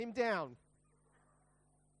him down.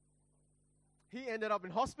 He ended up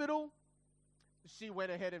in hospital. She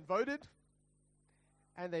went ahead and voted.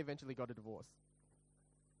 And they eventually got a divorce.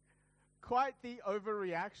 Quite the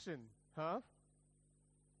overreaction, huh?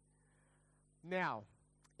 Now,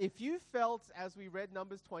 if you felt, as we read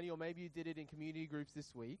Numbers 20, or maybe you did it in community groups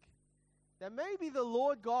this week, that maybe the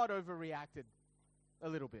Lord God overreacted a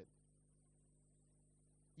little bit.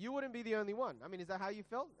 You wouldn't be the only one. I mean, is that how you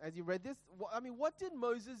felt as you read this? What did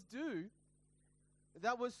Moses do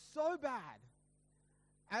that was so bad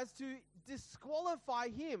as to disqualify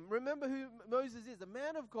him? Remember who Moses is, the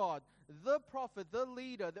man of God, the prophet, the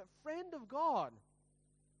leader, the friend of God.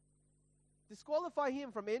 Disqualify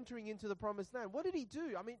him from entering into the promised land. What did he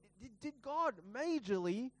do? I mean, did God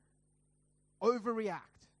majorly overreact?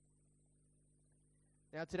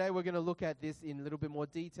 Now, today we're going to look at this in a little bit more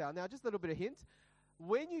detail. Now, just a little bit of hint.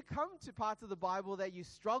 When you come to parts of the Bible that you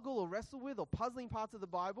struggle or wrestle with, or puzzling parts of the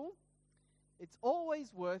Bible, it's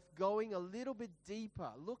always worth going a little bit deeper,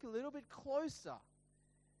 look a little bit closer.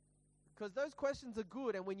 Because those questions are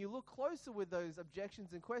good, and when you look closer with those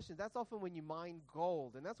objections and questions, that's often when you mine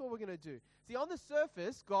gold, and that's what we're going to do. See, on the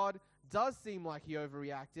surface, God does seem like he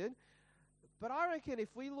overreacted, but I reckon if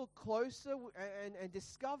we look closer and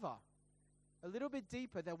discover a little bit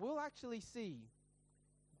deeper, that we'll actually see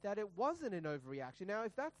that it wasn't an overreaction. Now,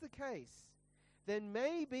 if that's the case, then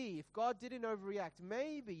maybe, if God didn't overreact,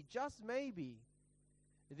 maybe, just maybe,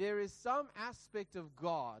 there is some aspect of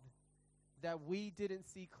God that we didn't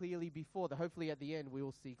see clearly before, that hopefully at the end we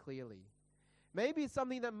will see clearly. Maybe it's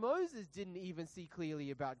something that Moses didn't even see clearly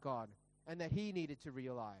about God, and that he needed to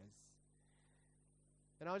realize.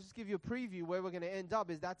 And I'll just give you a preview where we're going to end up,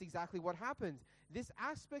 is that's exactly what happened. This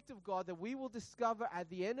aspect of God that we will discover at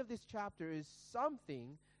the end of this chapter is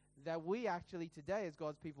something that we actually today as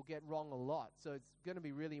God's people get wrong a lot. So it's going to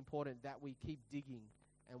be really important that we keep digging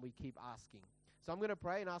and we keep asking. So I'm going to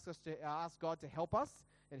pray and ask God to help us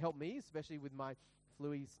and help me, especially with my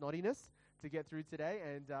fluey snottiness, to get through today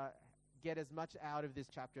and get as much out of this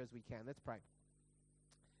chapter as we can. Let's pray.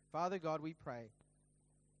 Father God, we pray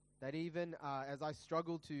that even as I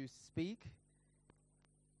struggle to speak,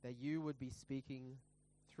 that you would be speaking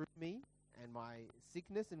through me and my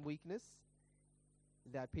sickness and weakness,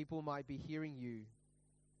 that people might be hearing you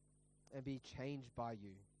and be changed by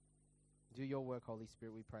you. Do your work, Holy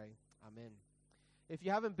Spirit, we pray. Amen. If you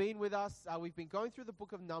haven't been with us, we've been going through the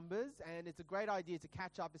book of Numbers, and it's a great idea to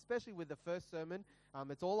catch up, especially with the first sermon.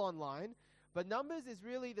 It's all online. But Numbers is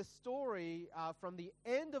really the story from the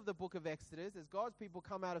end of the book of Exodus, as God's people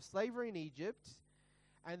come out of slavery in Egypt,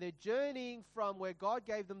 and they're journeying from where God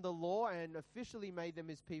gave them the law and officially made them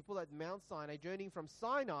his people at Mount Sinai, journeying from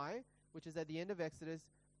Sinai, which is at the end of Exodus,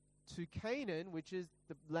 to Canaan, which is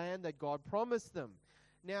the land that God promised them.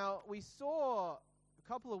 Now, we saw a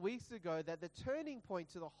couple of weeks ago that the turning point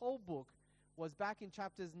to the whole book was back in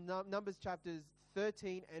Numbers chapters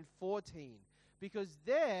 13 and 14. Because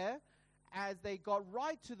there, as they got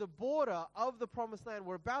right to the border of the promised land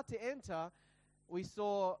we're about to enter, we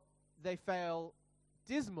saw they fail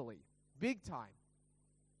dismally, big time.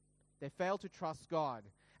 They failed to trust God.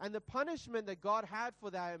 And the punishment that God had for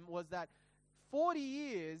them was that 40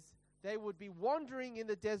 years they would be wandering in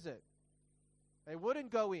the desert. They wouldn't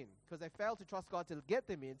go in because they failed to trust God to get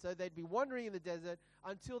them in. So they'd be wandering in the desert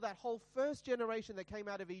until that whole first generation that came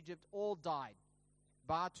out of Egypt all died,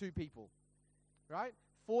 bar 2 people. Right?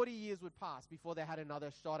 40 years would pass before they had another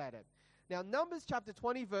shot at it. Now, Numbers chapter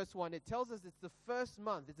 20, verse 1, it tells us it's the first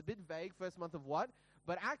month. It's a bit vague, first month of what?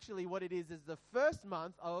 But actually what it is the first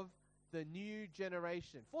month of the new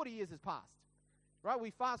generation. 40 years has passed. Right? We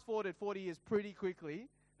fast forwarded 40 years pretty quickly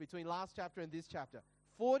between last chapter and this chapter.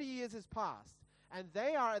 40 years has passed. And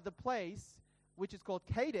they are at the place which is called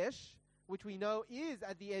Kadesh, which we know is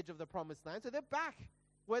at the edge of the promised land. So they're back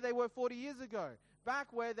where they were 40 years ago. Back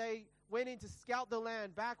where they went in to scout the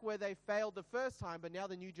land. Back where they failed the first time. But now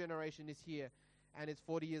the new generation is here. And it's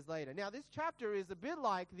 40 years later. Now this chapter is a bit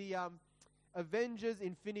like the Avengers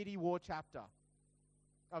Infinity War chapter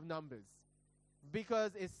of Numbers.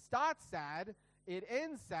 Because it starts sad, it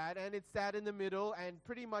ends sad, and it's sad in the middle, and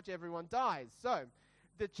pretty much everyone dies. So,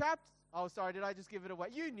 the chapter... Oh, sorry, did I just give it away?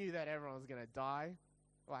 You knew that everyone was going to die.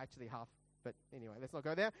 Well, actually half. But anyway, let's not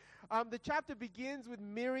go there. The chapter begins with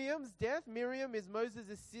Miriam's death. Miriam is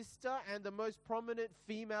Moses' sister and the most prominent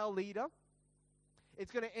female leader.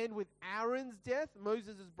 It's going to end with Aaron's death,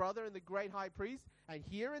 Moses' brother and the great high priest. And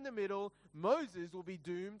here in the middle, Moses will be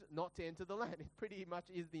doomed not to enter the land. It pretty much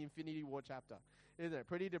is the Infinity War chapter, isn't it?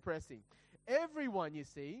 Pretty depressing. Everyone, you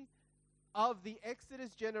see, of the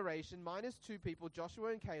Exodus generation, minus 2 people,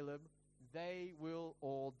 Joshua and Caleb, they will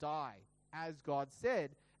all die, as God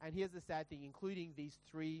said. And here's the sad thing, including these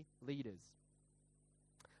 3 leaders.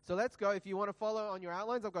 So let's go. If you want to follow on your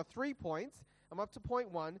outlines, I've got 3 points. I'm up to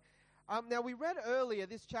point 1. Now, we read earlier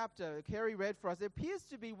this chapter, Kerry read for us. It appears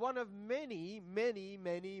to be one of many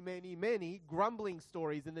grumbling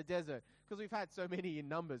stories in the desert, because we've had so many in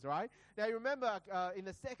Numbers, right? Now, you remember in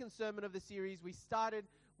the second sermon of the series, we started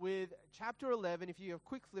with chapter 11. If you have a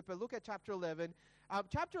quick flipper, look at chapter 11.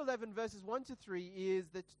 Chapter 11, verses 1 to 3 is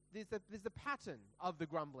there's the pattern of the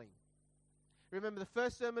grumbling. Remember the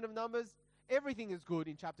first sermon of Numbers? Everything is good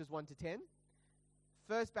in chapters 1 to 10.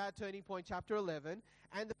 First bad turning point, chapter 11.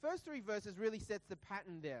 And the first 3 verses really sets the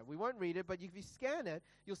pattern there. We won't read it, but if you scan it,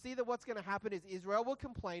 you'll see that what's going to happen is Israel will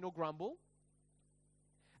complain or grumble.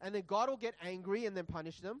 And then God will get angry and then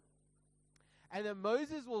punish them. And then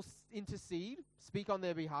Moses will intercede, speak on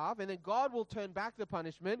their behalf. And then God will turn back the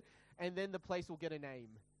punishment. And then the place will get a name,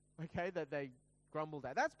 okay, that they grumbled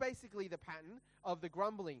at. That's basically the pattern of the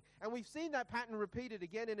grumbling. And we've seen that pattern repeated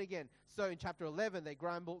again and again. So in chapter 11, they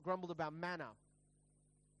grumbled about manna.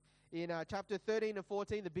 In chapter 13 and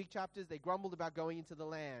 14, the big chapters, they grumbled about going into the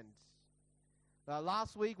land.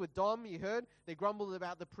 Last week with Dom, you heard, they grumbled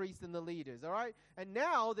about the priests and the leaders, all right? And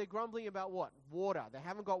now they're grumbling about what? Water. They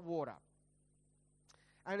haven't got water.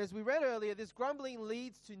 And as we read earlier, this grumbling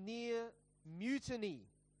leads to near mutiny.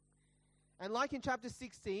 And like in chapter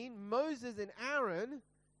 16, Moses and Aaron,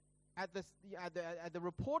 at the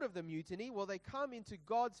report of the mutiny, well, they come into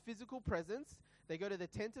God's physical presence. They go to the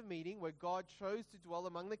tent of meeting where God chose to dwell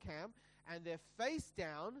among the camp, and they're face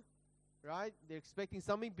down, right? They're expecting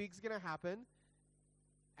something big's going to happen,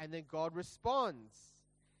 and then God responds.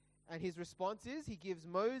 And his response is he gives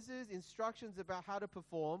Moses instructions about how to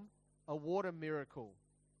perform a water miracle.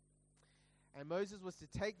 And Moses was to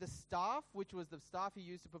take the staff, which was the staff he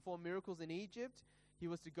used to perform miracles in Egypt. He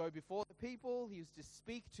was to go before the people. He was to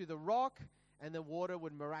speak to the rock, and the water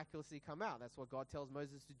would miraculously come out. That's what God tells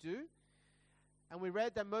Moses to do. And we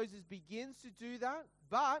read that Moses begins to do that,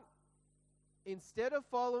 but instead of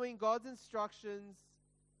following God's instructions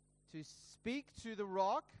to speak to the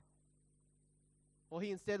rock, well,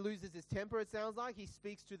 he instead loses his temper, it sounds like. He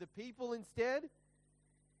speaks to the people instead,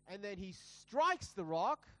 and then he strikes the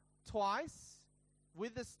rock twice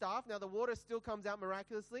with the staff. Now the water still comes out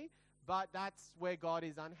miraculously, but that's where God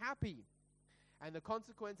is unhappy. And the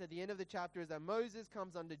consequence at the end of the chapter is that Moses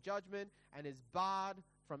comes under judgment and is barred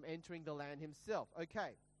from entering the land himself.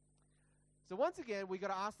 Okay. So once again, we got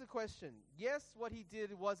to ask the question. Yes, what he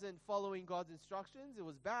did wasn't following God's instructions. It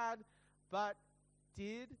was bad, but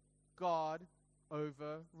did God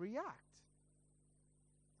overreact?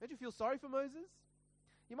 Don't you feel sorry for Moses?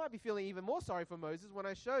 You might be feeling even more sorry for Moses when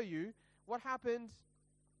I show you what happened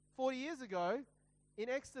 40 years ago in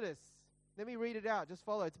Exodus. Let me read it out. Just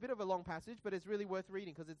follow. It's a bit of a long passage, but it's really worth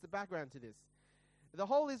reading because it's the background to this. The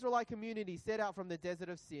whole Israelite community set out from the desert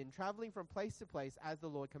of Sin, traveling from place to place as the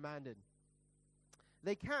Lord commanded.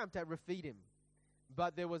 They camped at Rephidim,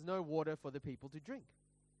 but there was no water for the people to drink.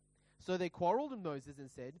 So they quarreled with Moses and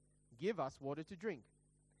said, "Give us water to drink."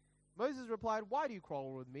 Moses replied, "Why do you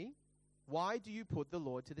quarrel with me? Why do you put the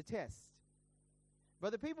Lord to the test?"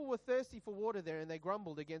 But the people were thirsty for water there, and they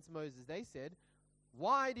grumbled against Moses. They said,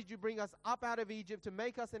 "Why did you bring us up out of Egypt to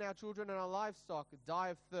make us and our children and our livestock die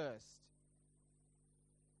of thirst?"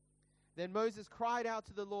 Then Moses cried out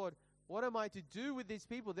to the Lord, "What am I to do with these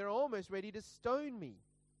people? They're almost ready to stone me."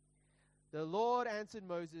 The Lord answered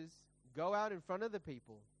Moses, "Go out in front of the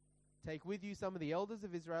people. Take with you some of the elders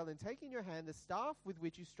of Israel, and take in your hand the staff with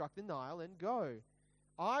which you struck the Nile, and go.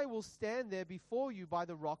 I will stand there before you by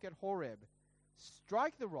the rock at Horeb.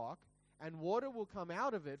 Strike the rock, and water will come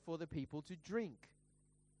out of it for the people to drink."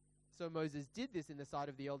 So Moses did this in the sight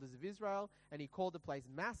of the elders of Israel, and he called the place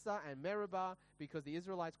Massah and Meribah, because the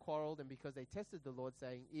Israelites quarreled and because they tested the Lord,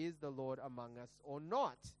 saying, "Is the Lord among us or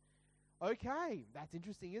not?" Okay, that's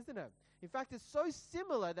interesting, isn't it? In fact, it's so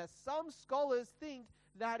similar that some scholars think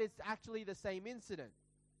that it's actually the same incident.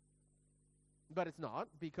 But it's not,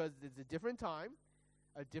 because it's a different time,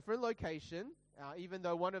 a different location. Even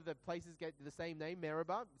though one of the places get the same name,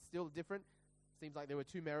 Meribah, it's still different. Seems like there were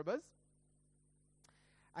 2 Meribahs.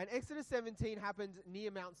 And Exodus 17 happened near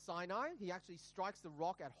Mount Sinai. He actually strikes the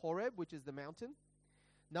rock at Horeb, which is the mountain.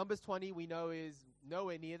 Numbers 20 we know is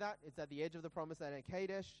nowhere near that. It's at the edge of the promised land at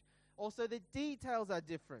Kadesh. Also, the details are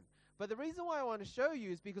different. But the reason why I want to show you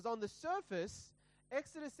is because on the surface,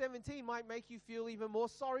 Exodus 17 might make you feel even more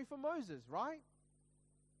sorry for Moses, right?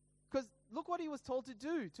 Because look what he was told to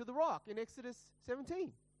do to the rock in Exodus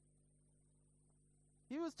 17.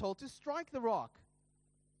 He was told to strike the rock.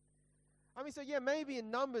 I mean, so yeah, maybe in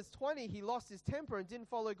Numbers 20 he lost his temper and didn't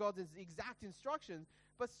follow God's exact instructions,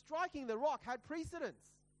 but striking the rock had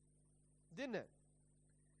precedence. didn't it?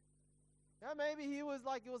 Yeah, maybe he was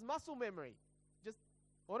like, it was muscle memory. Just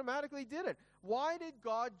automatically did it. Why did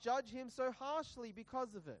God judge him so harshly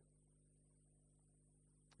because of it?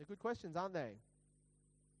 They're good questions, aren't they?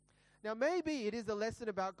 Now, maybe it is a lesson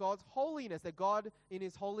about God's holiness, that God in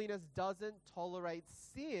his holiness doesn't tolerate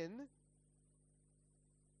sin.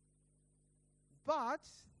 But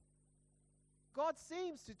God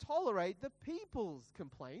seems to tolerate the people's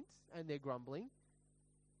complaints and their grumbling.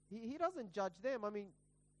 He doesn't judge them. I mean,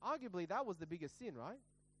 arguably that was the biggest sin, right?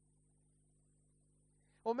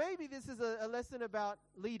 Or maybe this is a lesson about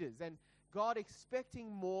leaders and God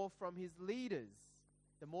expecting more from his leaders.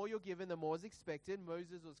 The more you're given, the more is expected.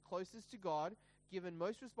 Moses was closest to God, given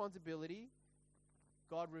most responsibility.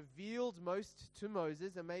 God revealed most to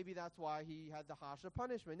Moses, and maybe that's why he had the harsher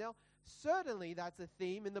punishment. Now, certainly that's a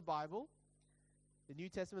theme in the Bible. The New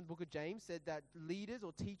Testament book of James said that leaders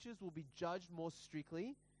or teachers will be judged more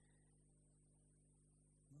strictly.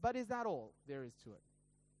 But is that all there is to it?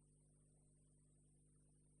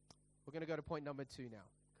 We're going to go to point number 2 now,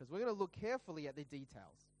 because we're going to look carefully at the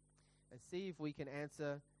details and see if we can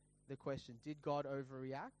answer the question, did God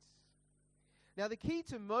overreact? Now, the key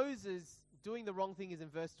to Moses doing the wrong thing is in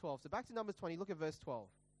verse 12. So back to Numbers 20, look at verse 12.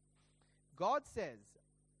 God says,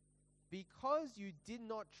 because you did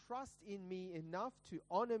not trust in me enough to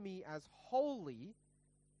honor me as holy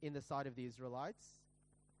in the sight of the Israelites,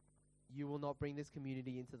 you will not bring this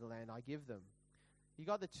community into the land I give them. You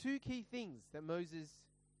got the 2 key things that Moses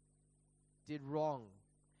did wrong.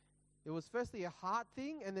 It was firstly a heart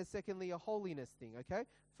thing, and then secondly a holiness thing, okay?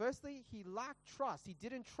 Firstly, he lacked trust. He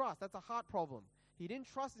didn't trust. That's a heart problem. He didn't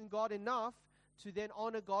trust in God enough to then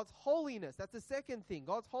honor God's holiness. That's the second thing,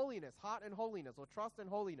 God's holiness, heart and holiness, or trust and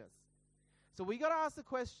holiness. So we got to ask the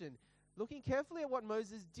question, looking carefully at what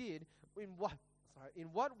Moses did, in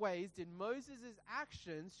what ways did Moses'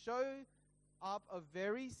 actions show up a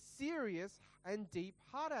very serious and deep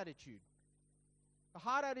heart attitude? A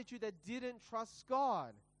heart attitude that didn't trust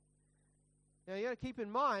God. Now, you got to keep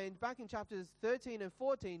in mind, back in chapters 13 and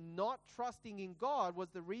 14, not trusting in God was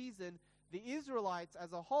the reason the Israelites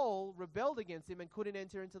as a whole rebelled against him and couldn't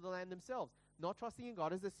enter into the land themselves. Not trusting in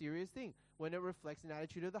God is a serious thing when it reflects an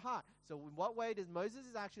attitude of the heart. So in what way does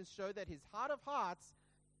Moses' actions show that his heart of hearts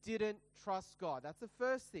didn't trust God? That's the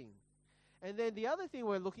first thing. And then the other thing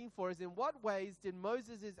we're looking for is in what ways did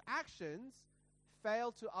Moses' actions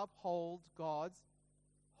fail to uphold God's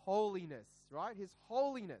holiness, right? His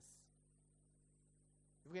holiness.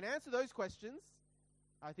 If we can answer those questions,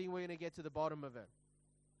 I think we're going to get to the bottom of it.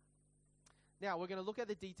 Now, we're going to look at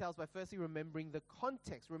the details by firstly remembering the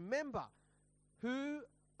context. Remember, who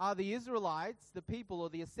are the Israelites, the people or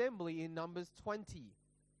the assembly in Numbers 20?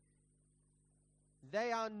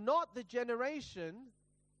 They are not the generation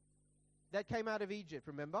that came out of Egypt,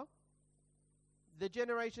 remember? The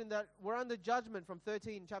generation that were under judgment from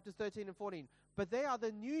chapters 13 and 14. But they are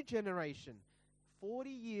the new generation.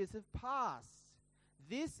 40 years have passed.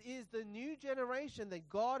 This is the new generation that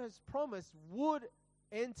God has promised would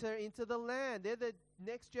enter into the land. They're the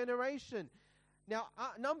next generation. Now,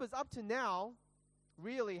 Numbers up to now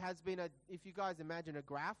really has been if you guys imagine a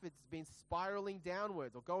graph, it's been spiraling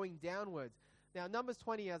downwards or going downwards. Now, Numbers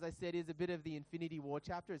 20, as I said, is a bit of the Infinity War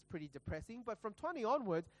chapter. It's pretty depressing. But from 20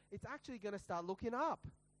 onwards, it's actually going to start looking up.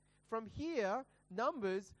 From here,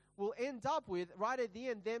 Numbers will end up with, right at the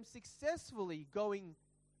end, them successfully going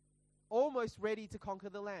almost ready to conquer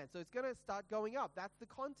the land. So it's going to start going up. That's the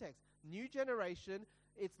context. New generation,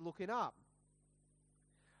 it's looking up.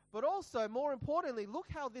 But also, more importantly, look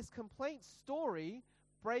how this complaint story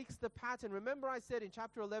breaks the pattern. Remember I said in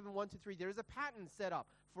chapter 11, 1-3, there is a pattern set up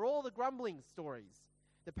for all the grumbling stories.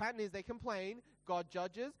 The pattern is they complain, God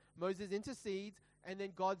judges, Moses intercedes, and then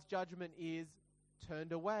God's judgment is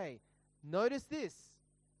turned away. Notice this.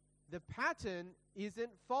 The pattern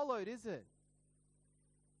isn't followed, is it?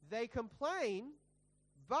 They complain,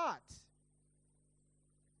 but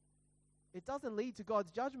it doesn't lead to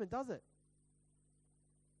God's judgment, does it?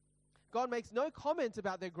 God makes no comment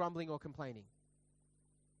about their grumbling or complaining.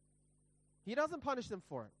 He doesn't punish them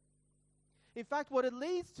for it. In fact, what it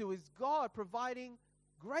leads to is God providing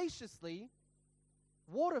graciously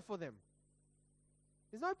water for them.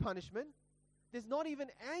 There's no punishment. There's not even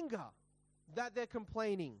anger that they're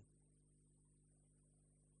complaining.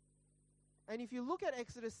 And if you look at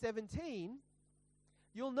Exodus 17,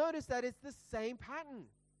 you'll notice that it's the same pattern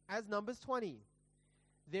as Numbers 20.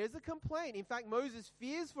 There's a complaint. In fact, Moses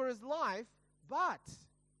fears for his life, but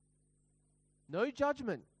no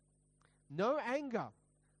judgment, no anger,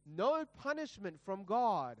 no punishment from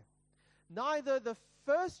God. Neither the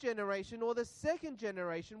first generation or the second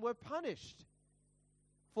generation were punished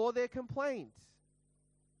for their complaint.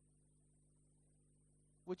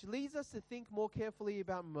 Which leads us to think more carefully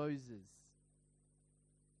about Moses.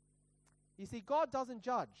 You see, God doesn't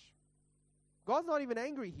judge. God's not even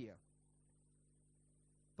angry here.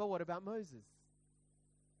 But what about Moses?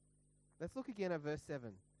 Let's look again at verse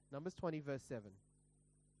 7. Numbers 20, verse 7.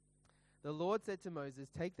 The Lord said to Moses,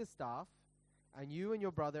 "Take the staff, and you and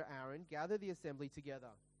your brother Aaron gather the assembly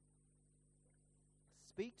together.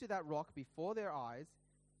 Speak to that rock before their eyes,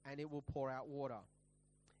 and it will pour out water.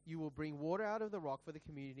 You will bring water out of the rock for the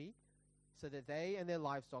community, so that they and their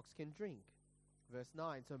livestock can drink." Verse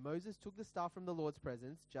 9, so Moses took the staff from the Lord's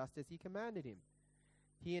presence, just as he commanded him.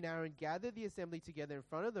 He and Aaron gathered the assembly together in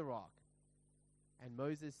front of the rock. And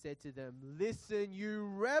Moses said to them, "Listen, you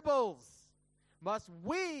rebels! Must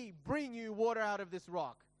we bring you water out of this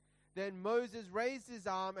rock?" Then Moses raised his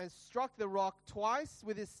arm and struck the rock twice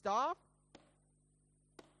with his staff.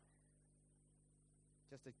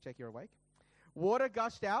 Just to check you're awake. Water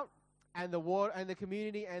gushed out, and the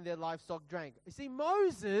community and their livestock drank. You see,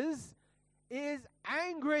 Moses is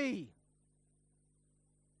angry.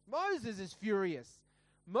 Moses is furious.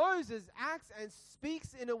 Moses acts and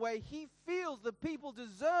speaks in a way he feels the people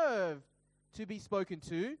deserve to be spoken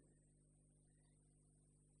to,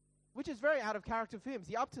 which is very out of character for him.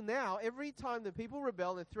 See, up to now, every time the people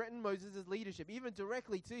rebel and threaten Moses' leadership, even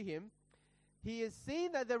directly to him, he has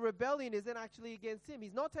seen that the rebellion isn't actually against him.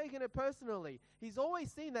 He's not taken it personally. He's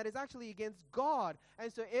always seen that it's actually against God.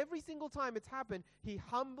 And so every single time it's happened, he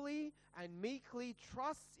humbly and meekly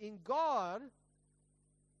trusts in God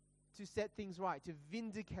to set things right, to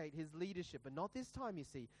vindicate his leadership. But not this time, you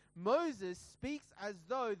see. Moses speaks as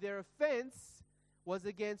though their offense was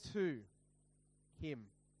against who? Him.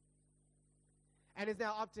 And it's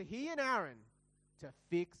now up to he and Aaron to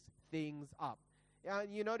fix things up.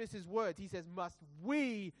 You notice his words. He says, "Must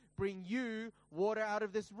we bring you water out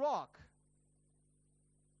of this rock?"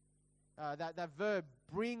 That verb,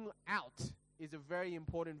 bring out, is a very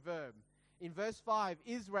important verb. In verse 5,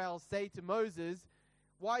 Israel say to Moses,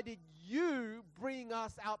 "Why did you bring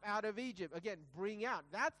us up out of Egypt?" Again, bring out.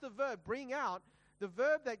 That's the verb, bring out. The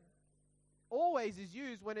verb that always is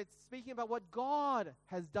used when it's speaking about what God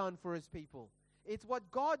has done for his people. It's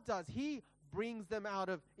what God does. He brings them out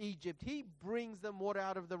of Egypt. He brings them water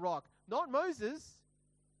out of the rock. Not Moses.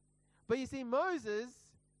 But you see, Moses,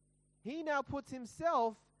 he now puts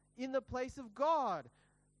himself in the place of God.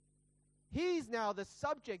 He's now the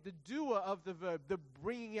subject, the doer of the verb, the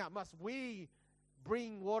bringing out. Must we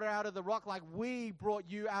bring water out of the rock like we brought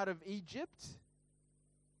you out of Egypt?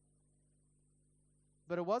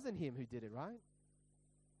 But it wasn't him who did it, right?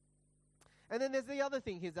 And then there's the other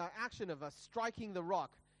thing, his action of striking the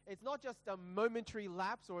rock. It's not just a momentary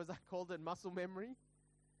lapse, or as I called it, muscle memory.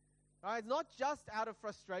 Right? It's not just out of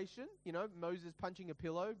frustration, Moses punching a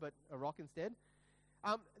pillow, but a rock instead.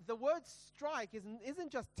 The word strike isn't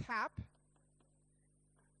just tap,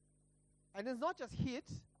 and it's not just hit.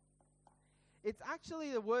 It's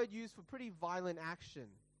actually the word used for pretty violent action.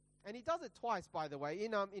 And he does it twice, by the way,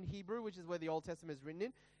 in Hebrew, which is where the Old Testament is written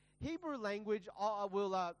in. Hebrew language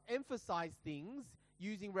will emphasize things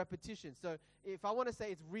using repetition. So if I want to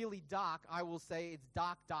say it's really dark, I will say it's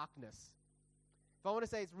dark darkness. If I want to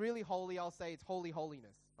say it's really holy, I'll say it's holy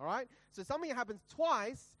holiness. All right? So something that happens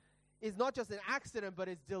twice is not just an accident, but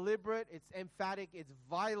it's deliberate, it's emphatic, it's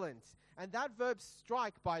violent. And that verb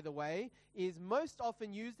strike, by the way, is most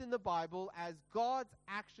often used in the Bible as God's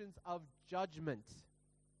actions of judgment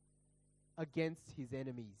against his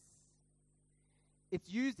enemies. It's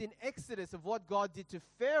used in Exodus of what God did to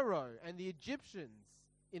Pharaoh and the Egyptians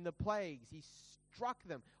in the plagues. He struck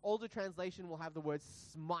them. Older translation will have the word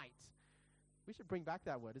smite. We should bring back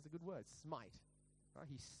that word. It's a good word, smite. Right?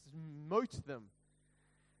 He smote them.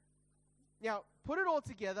 Now, put it all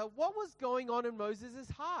together. What was going on in Moses'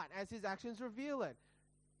 heart as his actions reveal it?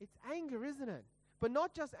 It's anger, isn't it? But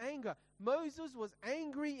not just anger. Moses was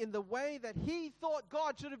angry in the way that he thought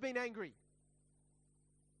God should have been angry.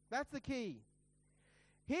 That's the key.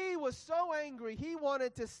 He was so angry, he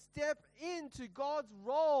wanted to step into God's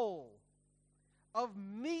role of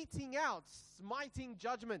meting out, smiting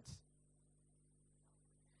judgment.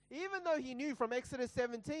 Even though he knew from Exodus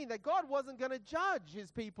 17 that God wasn't going to judge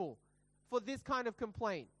his people for this kind of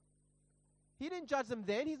complaint. He didn't judge them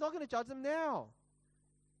then, he's not going to judge them now.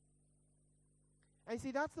 And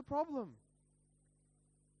see, that's the problem.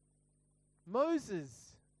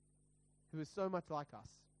 Moses, who is so much like us,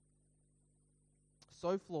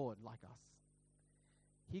 so flawed like us,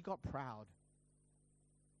 he got proud.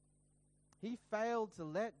 He failed to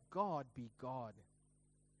let God be God.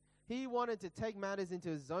 He wanted to take matters into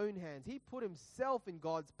his own hands. He put himself in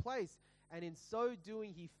God's place. and in so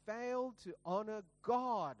doing he failed to honor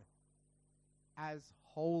God as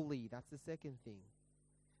holy. That's the second thing.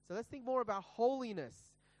 So let's think more about holiness.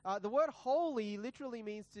 The word holy literally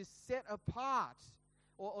means to set apart,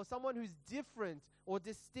 or someone who's different or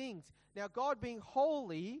distinct. Now, God being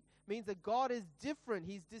holy means that God is different.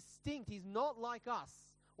 He's distinct. He's not like us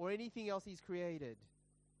or anything else he's created.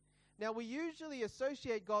 Now, we usually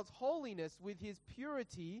associate God's holiness with his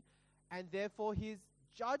purity and therefore his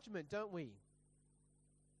judgment, don't we?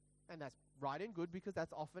 And that's right and good, because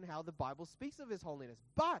that's often how the Bible speaks of his holiness.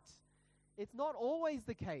 But it's not always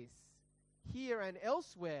the case here and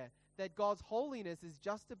elsewhere that God's holiness is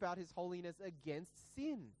just about his holiness against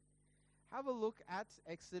sin. Have a look at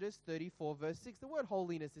Exodus 34 verse 6. The word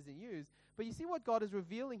holiness isn't used, but you see what God is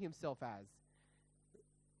revealing himself as.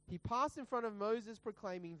 He passed in front of Moses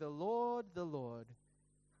proclaiming, the Lord,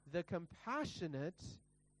 the compassionate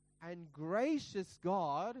and gracious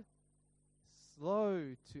God, slow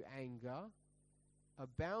to anger,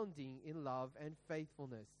 abounding in love and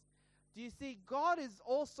faithfulness. Do you see, God is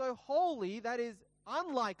also holy, that is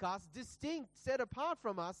unlike us, distinct, set apart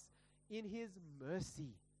from us in his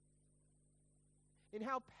mercy, in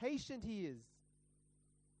how patient he is,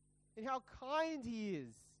 in how kind he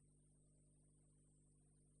is.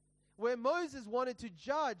 Where Moses wanted to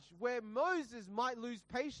judge, where Moses might lose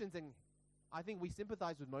patience, and I think we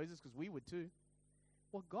sympathize with Moses because we would too.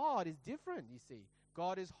 Well, God is different, you see.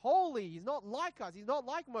 God is holy. He's not like us. He's not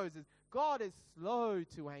like Moses. God is slow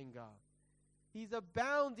to anger. He's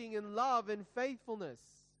abounding in love and faithfulness.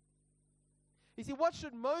 You see, what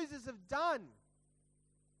should Moses have done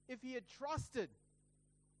if he had trusted?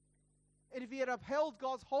 And if he had upheld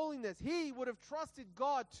God's holiness, he would have trusted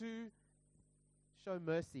God to show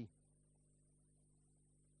mercy.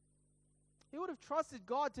 He would have trusted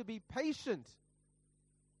God to be patient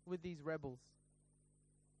with these rebels.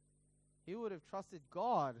 He would have trusted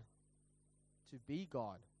God to be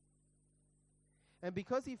God. And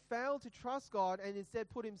because he failed to trust God and instead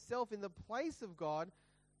put himself in the place of God,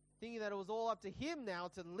 thinking that it was all up to him now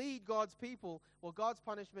to lead God's people, well, God's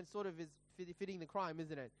punishment sort of is fitting the crime,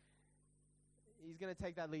 isn't it? He's going to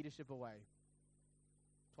take that leadership away.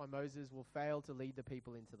 That's why Moses will fail to lead the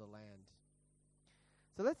people into the land.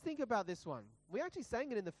 So let's think about this one. We actually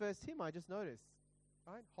sang it in the first hymn, I just noticed.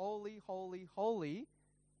 Right? Holy, holy, holy.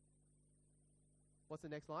 What's the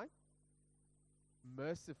next line?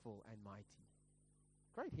 Merciful and mighty.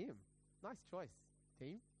 Great hymn. Nice choice,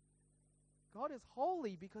 team. God is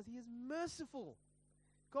holy because he is merciful.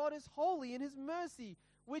 God is holy in his mercy,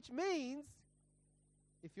 which means,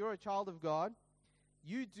 if you're a child of God,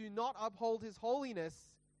 you do not uphold his holiness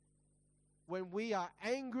when we are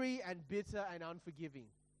angry and bitter and unforgiving.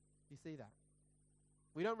 You see that?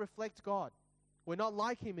 We don't reflect God. We're not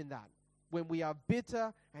like him in that. When we are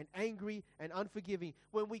bitter and angry and unforgiving,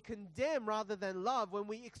 when we condemn rather than love, when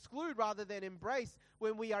we exclude rather than embrace,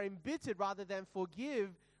 when we are embittered rather than forgive,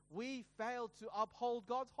 we fail to uphold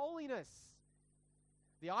God's holiness.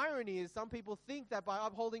 The irony is some people think that by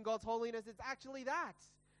upholding God's holiness, it's actually that.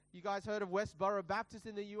 You guys heard of Westboro Baptist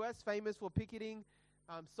in the U.S., famous for picketing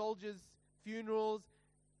soldiers' funerals,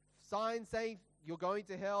 signs saying you're going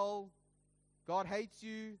to hell, God hates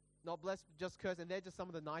you, not blessed, just curse, and they're just some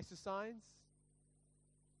of the nicest signs.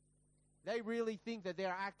 They really think that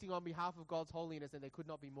they're acting on behalf of God's holiness, and they could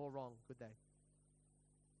not be more wrong, could they?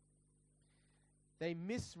 They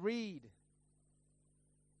misread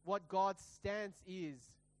what God's stance is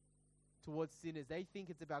towards sinners. They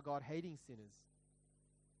think it's about God hating sinners.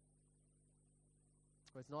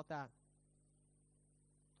 But it's not that.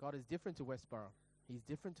 God is different to Westboro. He's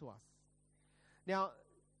different to us. Now,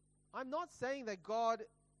 I'm not saying that God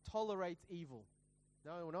tolerates evil.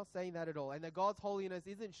 No, we're not saying that at all. And that God's holiness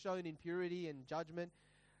isn't shown in purity and judgment.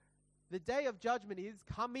 The day of judgment is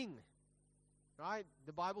coming. Right?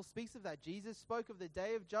 The Bible speaks of that. Jesus spoke of the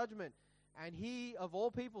day of judgment. And he, of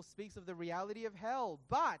all people, speaks of the reality of hell.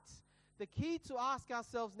 But the key to ask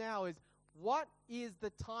ourselves now is, what is the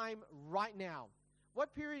time right now?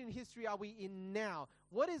 What period in history are we in now?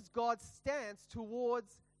 What is God's stance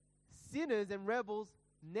towards sinners and rebels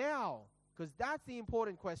now? Because that's the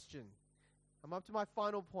important question. I'm up to my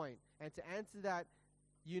final point. And to answer that,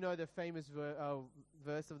 you know the famous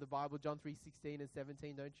verse of the Bible, John 3:16 and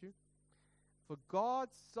 17, don't you? For God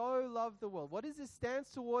so loved the world. What is his stance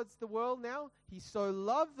towards the world now? He so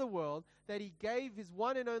loved the world that he gave his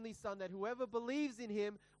one and only Son, that whoever believes in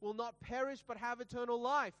him will not perish but have eternal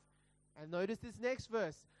life. And notice this next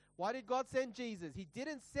verse. Why did God send Jesus? He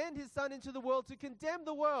didn't send his Son into the world to condemn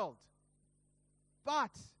the world,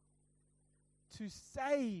 but to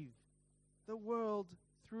save the world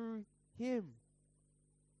through him.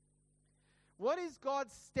 What is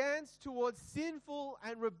God's stance towards sinful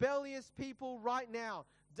and rebellious people right now?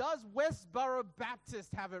 Does Westboro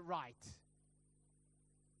Baptist have it right?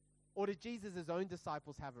 Or did Jesus' own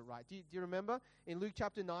disciples have it right? Do you remember in Luke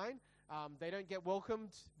chapter 9, they don't get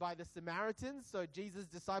welcomed by the Samaritans. So Jesus'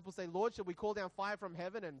 disciples say, Lord, should we call down fire from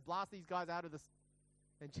heaven and blast these guys out of the...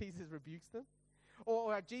 And Jesus rebukes them.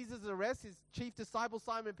 Or at Jesus' arrest, his chief disciple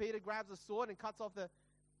Simon Peter grabs a sword and cuts off the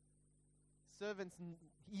servant's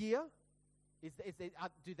ear.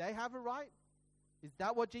 Do they have it right? Is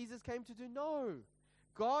that what Jesus came to do? No.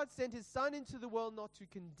 God sent his Son into the world not to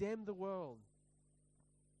condemn the world,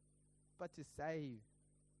 but to save.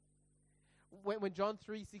 When John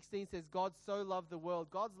 3:16 says God so loved the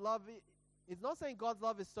world, God's love is not saying God's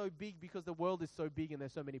love is so big because the world is so big and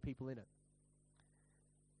there's so many people in it.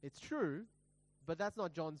 It's true, but that's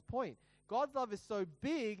not John's point. God's love is so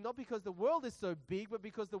big not because the world is so big, but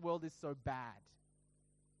because the world is so bad.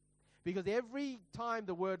 Because every time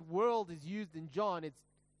the word world is used in John, it's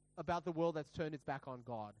about the world that's turned its back on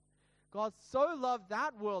God. God so loved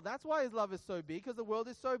that world. That's why his love is so big, because the world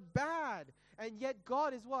is so bad. And yet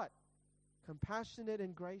God is what? Compassionate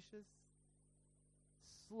and gracious,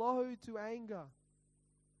 slow to anger,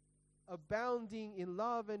 abounding in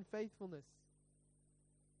love and faithfulness.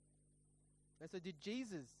 And so did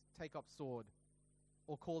Jesus take up sword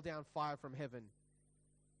or call down fire from heaven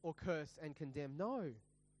or curse and condemn? No.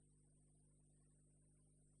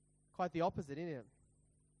 Quite the opposite, isn't it?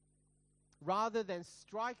 Rather than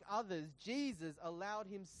strike others, Jesus allowed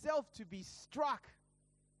himself to be struck.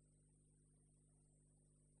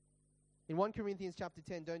 In 1 Corinthians chapter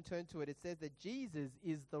 10, don't turn to it, it says that Jesus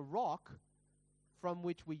is the rock from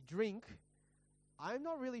which we drink. I'm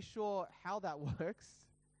not really sure how that works,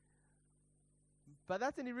 but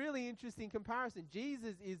that's a really interesting comparison.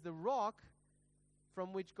 Jesus is the rock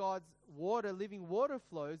from which God's water, living water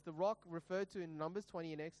flows. The rock referred to in Numbers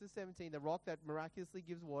 20 and Exodus 17, the rock that miraculously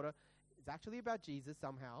gives water, is actually about Jesus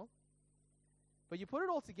somehow. But you put it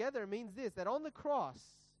all together, it means this, that on the cross,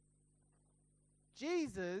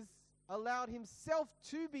 Jesus allowed himself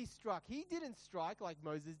to be struck. He didn't strike like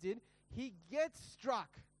Moses did. He gets struck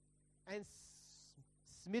and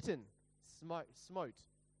smitten, smote,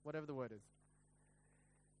 whatever the word is.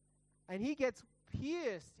 And he gets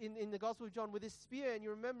pierced in the Gospel of John with his spear. And you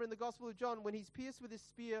remember in the Gospel of John, when he's pierced with his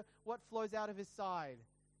spear, what flows out of his side?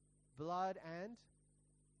 Blood and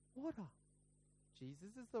water.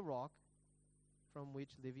 Jesus is the rock from which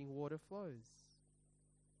living water flows.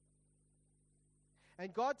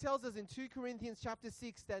 And God tells us in 2 Corinthians chapter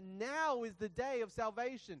 6 that now is the day of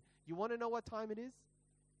salvation. You want to know what time it is?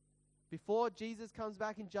 Before Jesus comes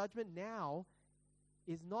back in judgment, now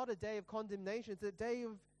is not a day of condemnation. It's a day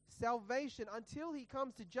of salvation. Until he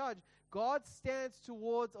comes to judge, God's stance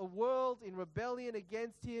towards a world in rebellion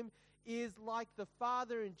against him is like the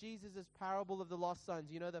father in Jesus' parable of the lost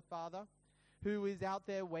sons. You know the father who is out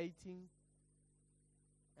there waiting,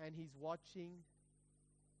 and he's watching,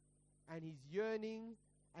 and he's yearning,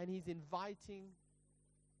 and he's inviting,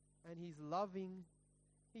 and he's loving.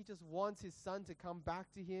 He just wants his son to come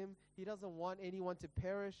back to him. He doesn't want anyone to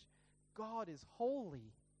perish. God is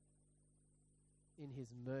holy in his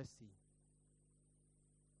mercy.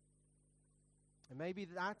 And maybe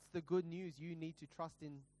that's the good news you need to trust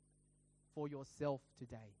in for yourself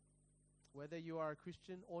today, whether you are a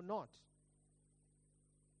Christian or not.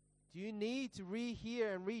 Do you need to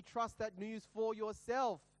rehear and retrust that news for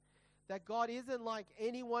yourself? That God isn't like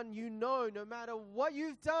anyone you know, no matter what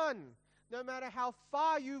you've done, no matter how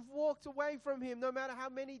far you've walked away from him, no matter how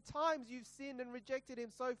many times you've sinned and rejected him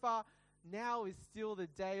so far, now is still the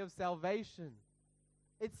day of salvation.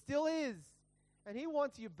 It still is. And he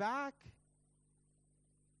wants you back.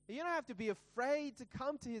 You don't have to be afraid to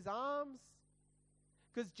come to his arms,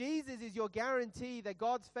 because Jesus is your guarantee that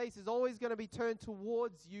God's face is always going to be turned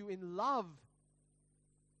towards you in love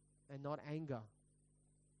and not anger.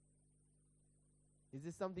 Is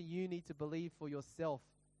this something you need to believe for yourself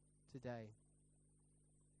today?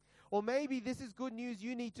 Or maybe this is good news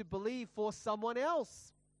you need to believe for someone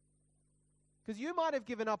else, because you might have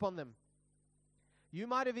given up on them. You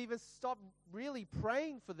might have even stopped really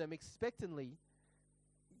praying for them expectantly.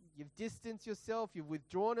 You've distanced yourself, you've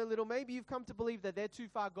withdrawn a little. Maybe you've come to believe that they're too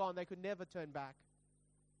far gone, they could never turn back.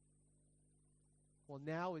 Well,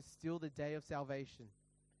 now is still the day of salvation.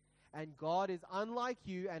 And God is unlike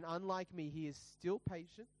you and unlike me. He is still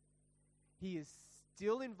patient. He is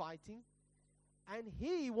still inviting. And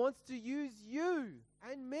he wants to use you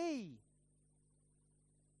and me,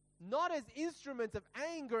 not as instruments of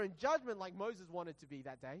anger and judgment like Moses wanted to be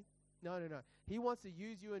that day. No. He wants to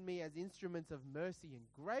use you and me as instruments of mercy and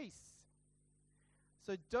grace.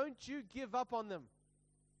 So don't you give up on them.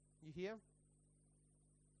 You hear?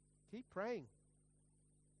 Keep praying.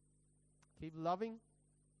 Keep loving.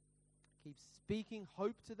 Keep speaking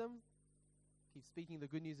hope to them. Keep speaking the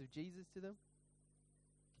good news of Jesus to them.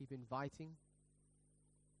 Keep inviting.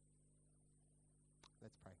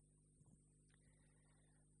 Let's pray.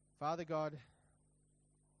 Father God,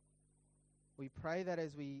 we pray that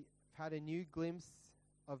as we've had a new glimpse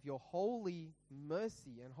of your holy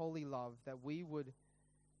mercy and holy love, that we would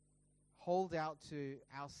hold out to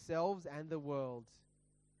ourselves and the world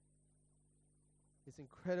this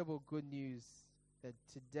incredible good news that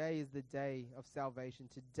today is the day of salvation.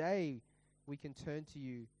 Today we can turn to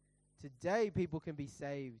you. Today people can be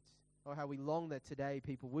saved. Oh, how we long that today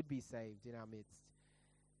people would be saved in our midst.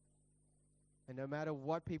 And no matter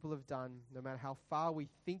what people have done, no matter how far we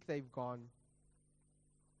think they've gone,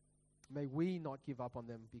 may we not give up on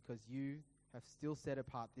them, because you have still set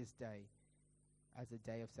apart this day as a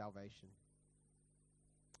day of salvation.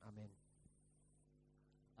 Amen.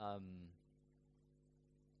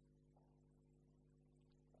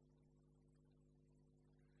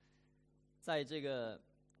 在这个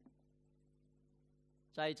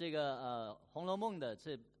《红楼梦》的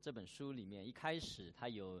这本书里面，一开始它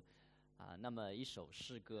有那么一首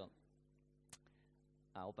诗歌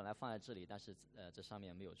我本来放在这里，但是这上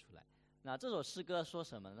面没有出来。那这首诗歌说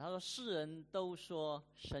什么呢？他说：“世人都说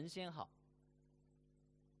神仙好，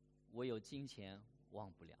唯有金钱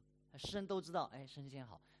忘不了。”世人都知道，神仙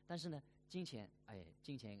好，但是呢，金钱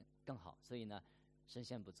更好，所以呢，神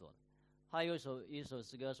仙不做了。还有一首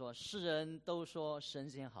诗歌说：“世人都说神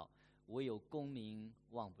仙好，唯有功名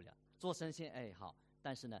忘不了。做神仙好，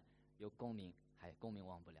但是呢，有功名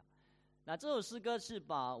忘不了。”那这首诗歌是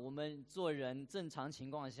把我们做人正常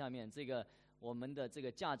情况下面我们的这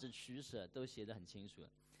个价值取舍都写得很清楚了。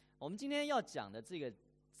我们今天要讲的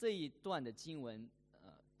这一段的经文，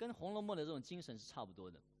跟《红楼梦》的这种精神是差不多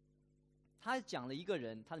的。他讲了一个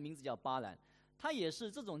人，他的名字叫巴兰，他也是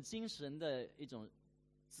这种精神的一种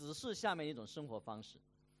指示下面一种生活方式。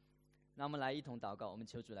那我们来一同祷告，我们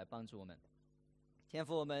求主来帮助我们。天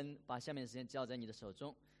父，我们把下面的时间交在你的手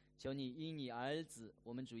中，求你因你儿子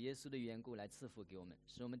我们主耶稣的缘故来赐福给我们，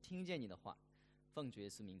使我们听见你的话。奉主耶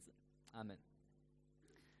稣名字，阿们。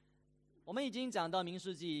我们已经讲到民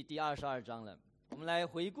数记第22章了，我们来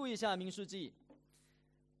回顾一下民数记。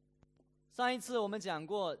上一次我们讲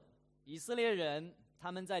过，以色列人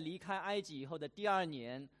他们在离开埃及以后的第2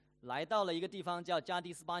年，来到了一个地方叫加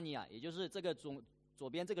迪斯巴尼亚，也就是这个左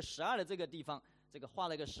边这个12的这个地方，这个画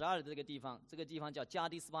了个12的这个地方叫加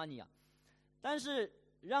迪斯巴尼亚。但是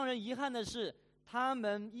让人遗憾的是，他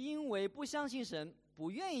们因为不相信神，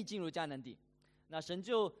不愿意进入迦南地。那神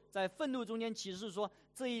就在愤怒中间启示说，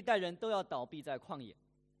这一代人都要倒闭在旷野。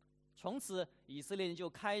从此以色列人就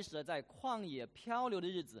开始了在旷野漂流的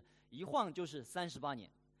日子，一晃就是38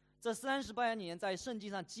年。这38年在圣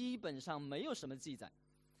经上基本上没有什么记载。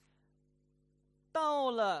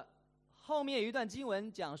到了后面有一段经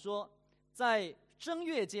文讲说，在正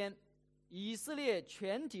月间，以色列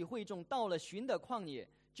全体会众到了寻的旷野，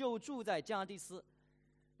就住在加迪斯。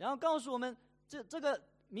然后告诉我们，这个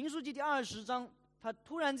民数记第20章，他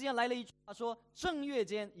突然之间来了一句话说，正月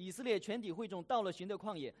间以色列全体会众到了寻的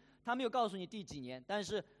旷野。他没有告诉你第几年，但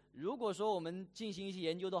是如果说我们进行一些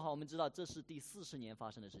研究的话，我们知道这是第40年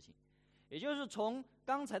发生的事情。也就是从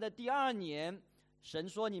刚才的第2年，神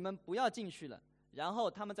说你们不要进去了，然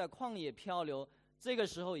后他们在旷野漂流，这个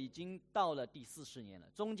时候已经到了第40年了，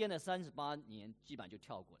中间的38年基本上就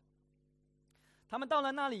跳过了。他们到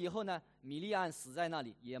了那里以后呢，米利暗死在那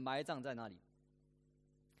里，也埋葬在那里。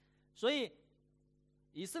所以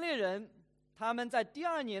以色列人他们在第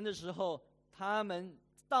2年的时候，他们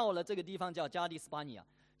到了这个地方叫加迪斯巴尼亚。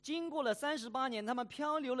经过了38年，他们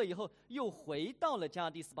漂流了以后，又回到了加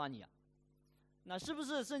迪斯巴尼亚。那是不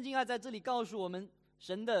是圣经还在这里告诉我们，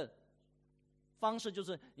神的方式就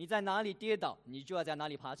是你在哪里跌倒，你就要在哪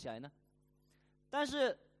里爬起来呢？但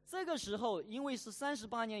是这个时候，因为是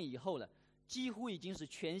38年以后了，几乎已经是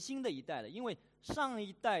全新的一代了，因为上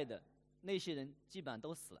一代的那些人基本上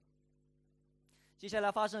都死了。接下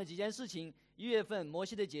来发生了几件事情：1月份，摩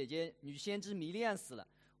西的姐姐女先知米利暗死了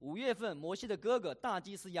；5月份，摩西的哥哥大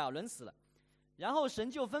祭司亚伦死了。然后神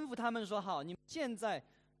就吩咐他们说：“好，你们现在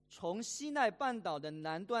从西奈半岛的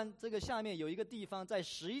南端，这个下面有一个地方在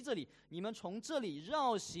11这里，你们从这里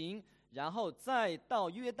绕行，然后再到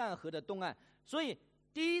约旦河的东岸。”所以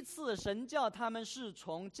第一次神叫他们是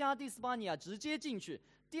从加迪斯巴尼亚直接进去，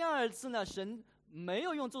第2次呢，神没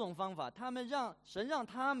有用这种方法，神让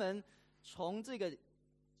他们从这个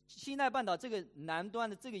西奈半岛这个南端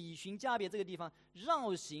的这个以寻加别这个地方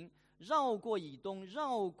绕行，绕过以东，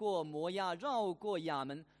绕过摩押，绕过亚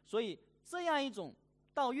门，所以这样一种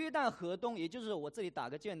到约旦河东，也就是我这里打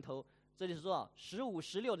个箭头，这里是多少？15、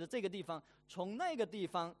16的这个地方，从那个地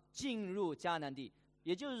方进入迦南地，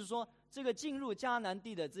也就是说，这个进入迦南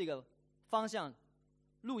地的这个方向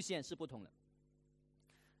路线是不同的。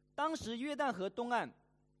当时约旦河东岸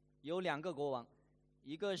有2个国王，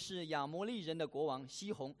一个是亚摩利人的国王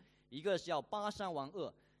西宏，一个是叫巴珊王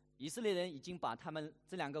噩。以色列人已经把他们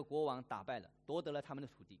这2个国王打败了，夺得了他们的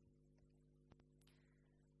土地。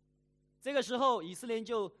这个时候，以色列人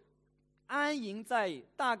就安营在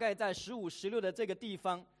大概在15、16的这个地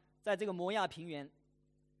方，在这个摩亚平原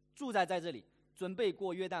住在这里，准备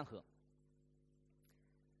过约旦河。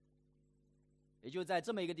也就在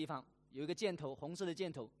这么一个地方，有一个箭头，红色的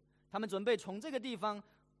箭头，他们准备从这个地方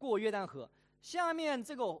过约旦河。下面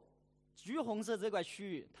这个橘红色这块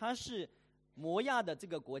区域，它是摩亚的这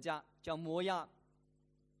个国家，叫摩亚。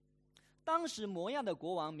当时摩亚的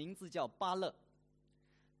国王名字叫巴勒，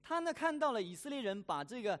他呢看到了以色列人把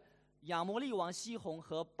这个亚摩利王西宏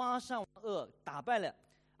和巴珊王噩打败了，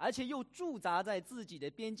而且又驻扎在自己的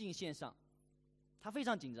边境线上，他非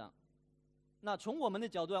常紧张。那从我们的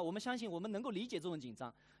角度我们相信我们能够理解这种紧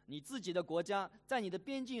张。你自己的国家在你的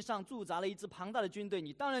边境上驻扎了一支庞大的军队，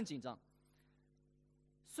你当然紧张。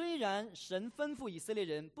虽然神吩咐以色列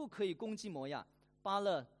人不可以攻击摩亚，巴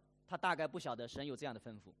勒他大概不晓得神有这样的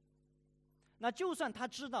吩咐。那就算他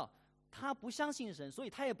知道，他不相信神，所以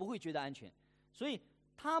他也不会觉得安全，所以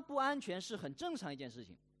他不安全是很正常一件事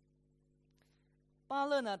情。巴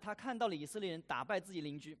勒呢，他看到了以色列人打败自己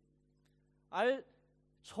邻居，而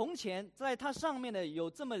从前在他上面的有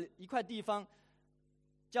这么一块地方，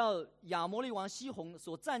叫亚摩利王西宏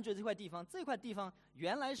所占据的这块地方，这块地方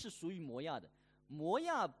原来是属于摩亚的。摩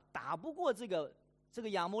亚打不过这个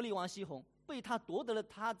亚摩利王西宏，被他夺得了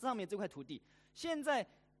他上面这块土地。现在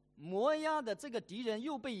摩亚的这个敌人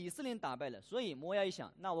又被以色列人打败了，所以摩亚一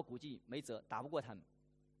想，那我估计没辙，打不过他们。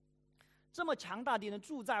这么强大敌人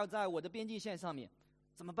驻扎在我的边境线上面，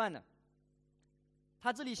怎么办呢？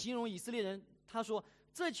他这里形容以色列人，他说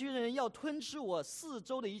这群人要吞吃我四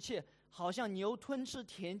周的一切，好像牛吞吃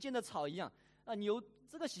田间的草一样。牛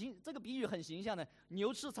这个比喻很形象的，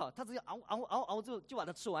牛吃草，它直接嗷嗷嗷嗷就把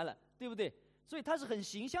它吃完了，对不对？所以它是很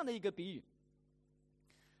形象的一个比喻。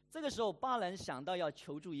这个时候，巴兰想到要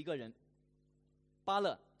求助一个人，巴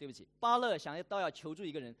勒想到要求助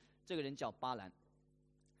一个人，这个人叫巴兰。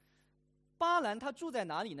巴兰他住在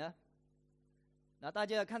哪里呢？那大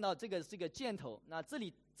家要看到这个是个箭头，那这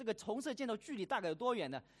里这个红色箭头距离大概有多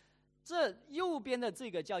远呢？这右边的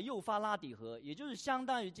这个叫幼发拉底河，也就是相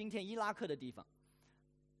当于今天伊拉克的地方。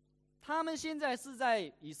他们现在是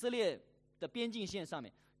在以色列的边境线上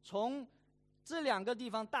面，从这2个地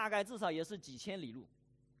方大概至少也是几千里路。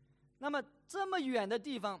那么这么远的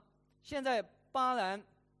地方，现在巴兰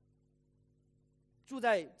住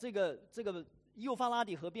在这个幼发拉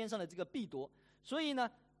底河边上的这个必夺，所以呢，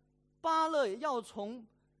巴勒要从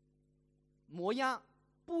摩押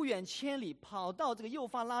不远千里跑到这个幼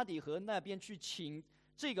发拉底河那边去请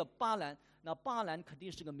这个巴兰。那巴兰肯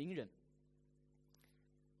定是个名人。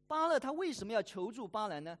巴勒他为什么要求助巴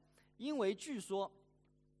兰呢？因为据说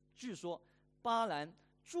巴兰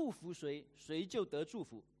祝福谁，谁就得祝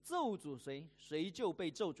福；咒诅谁，谁就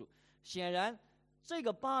被咒诅。显然，这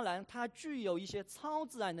个巴兰他具有一些超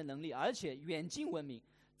自然的能力，而且远近闻名。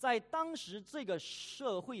在当时这个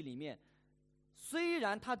社会里面，虽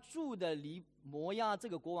然他住的离摩押这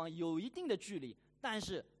个国王有一定的距离，但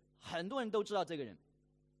是很多人都知道这个人。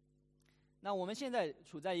那我们现在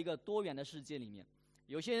处在一个多元的世界里面，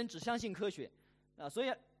有些人只相信科学，所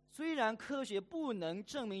以虽然科学不能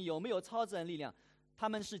证明有没有超自然力量，他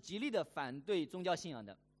们是极力的反对宗教信仰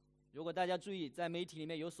的。如果大家注意，在媒体里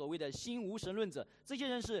面有所谓的新无神论者，这些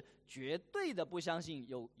人是绝对的不相信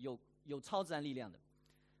有超自然力量的。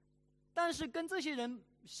但是跟这些人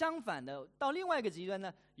相反的，到另外一个极端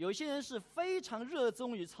呢，有些人是非常热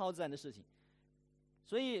衷于超自然的事情。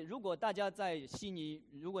所以如果大家在悉尼，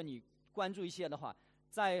如果你关注一些的话，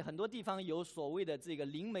在很多地方有所谓的这个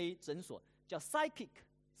灵媒诊所，叫 psychic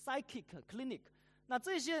clinic。 那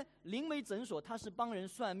这些灵媒诊所它是帮人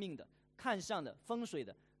算命的、看相的、风水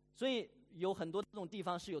的，所以有很多这种地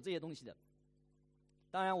方是有这些东西的。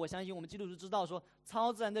当然我相信我们基督徒知道说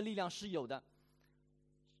超自然的力量是有的。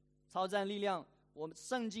超自然力量，我们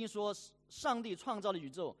圣经说上帝创造了宇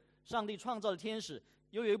宙，上帝创造了天使，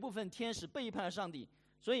又有一部分天使背叛了上帝，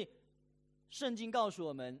所以圣经告诉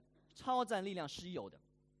我们超自然力量是有的。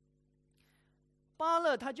巴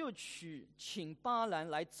勒他就请巴兰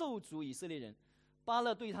来咒诅以色列人。巴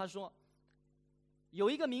勒对他说，有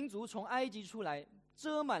一个民族从埃及出来，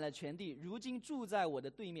遮满了全地，如今住在我的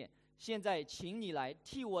对面，现在请你来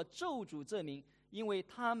替我咒诅这民，因为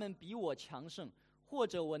他们比我强盛，或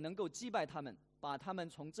者我能够击败他们，把他们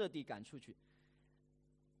从这地赶出去。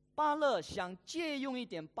巴勒想借用一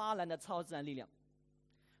点巴兰的超自然力量。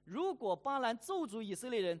如果巴兰咒诅以色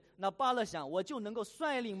列人，那巴勒想我就能够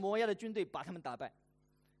率领摩押的军队把他们打败。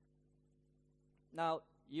那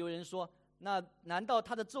有人说，那难道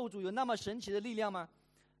他的咒诅有那么神奇的力量吗？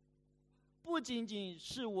不仅仅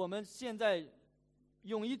是我们现在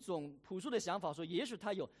用一种朴素的想法说，也许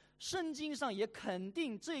他有，圣经上也肯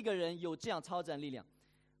定这个人有这样超自然力量。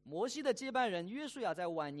摩西的接班人约书亚在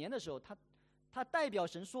晚年的时候，他代表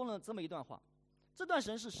神说了这么一段话，这段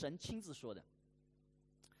神是神亲自说的。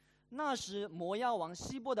那时摩押王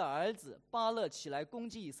希波的儿子巴勒起来攻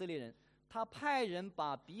击以色列人，他派人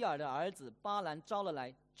把比尔的儿子巴兰招了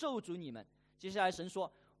来，咒诅你们。接下来神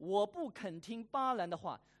说，我不肯听巴兰的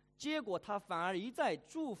话，结果他反而一再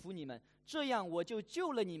祝福你们，这样我就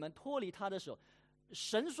救了你们脱离他的手。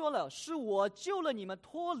神说了，是我救了你们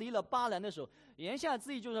脱离了巴兰的手。言下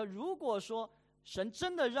之意就是说，如果说神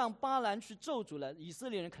真的让巴兰去咒诅了，以色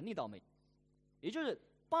列人肯定倒霉。也就是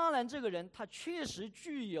巴兰这个人，他确实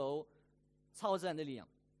具有超自然的力量。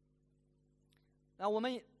那我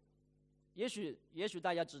们也许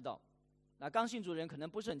大家知道，那刚信主人可能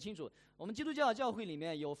不是很清楚，我们基督教的教会里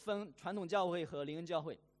面有分传统教会和灵恩教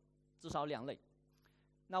会，至少2类。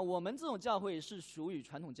那我们这种教会是属于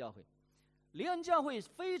传统教会。灵恩教会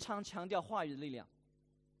非常强调话语的力量，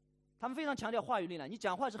他们非常强调话语力量，你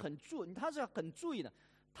讲话是他是很注意的。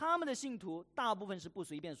他们的信徒大部分是不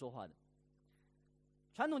随便说话的，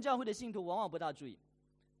传统教会的信徒往往不大注意。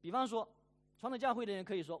比方说，传统教会的人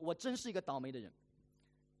可以说，我真是一个倒霉的人，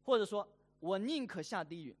或者说我宁可下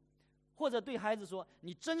地狱，或者对孩子说，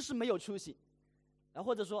你真是没有出息，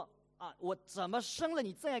或者说我怎么生了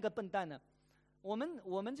你这样一个笨蛋呢？我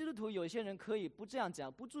们基督徒有些人可以不这样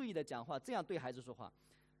讲，不注意的讲话，这样对孩子说话。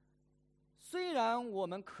虽然我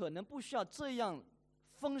们可能不需要这样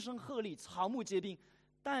风声鹤唳、草木皆兵，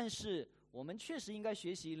但是我们确实应该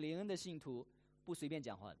学习灵恩的信徒不随便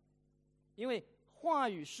讲话的，因为话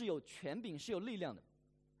语是有权柄、是有力量的。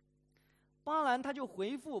巴兰他就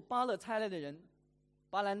回复巴勒差来的人，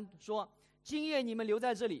巴兰说：“今夜你们留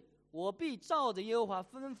在这里，我必照着耶和华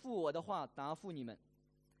吩咐我的话答复你们。”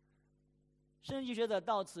圣经学者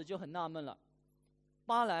到此就很纳闷了，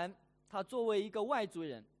巴兰他作为一个外族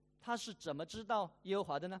人，他是怎么知道耶和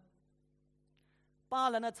华的呢？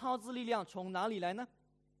巴兰的超自力量从哪里来呢？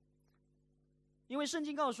因为圣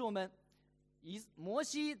经告诉我们，摩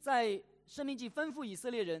西在申命记吩咐以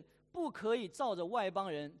色列人不可以照着外邦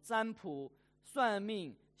人占卜、算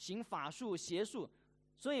命、行法术、邪术，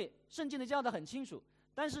所以圣经的教导很清楚。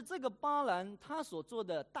但是这个巴兰他所做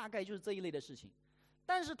的大概就是这一类的事情，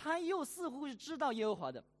但是他又似乎是知道耶和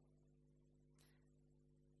华的，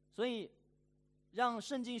所以让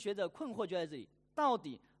圣经学者困惑就在这里：到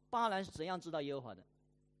底巴兰是怎样知道耶和华的？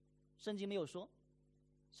圣经没有说，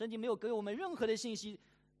圣经没有给我们任何的信息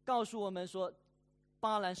告诉我们说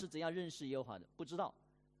巴兰是怎样认识耶和华的，不知道。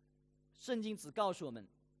圣经只告诉我们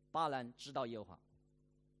巴兰知道耶和华，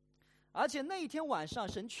而且那一天晚上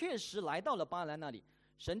神确实来到了巴兰那里，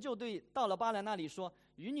神就到了巴兰那里说：“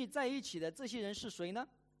与你在一起的这些人是谁呢？”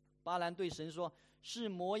巴兰对神说：“是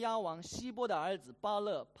摩押王希波的儿子巴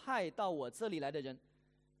勒派到我这里来的人。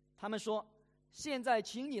他们说，现在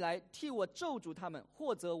请你来替我咒诅他们，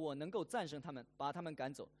或者我能够战胜他们，把他们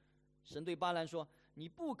赶走。”神对巴兰说：“你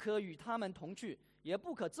不可与他们同去，也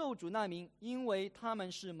不可咒诅那民，因为他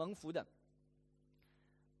们是蒙福的。”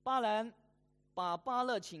巴兰把巴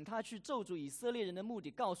勒请他去咒诅以色列人的目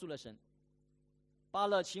的告诉了神。巴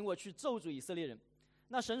勒请我去咒诅以色列人，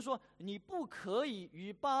那神说：“你不可以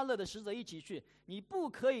与巴勒的使者一起去，你不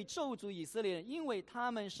可以咒诅以色列人，因为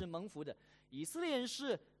他们是蒙福的。以色列人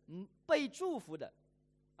是被祝福的，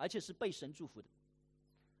而且是被神祝福的。”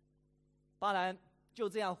巴兰就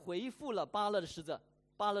这样回复了巴勒的使者，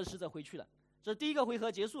巴勒使者回去了。这第一个回合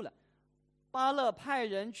结束了。巴勒派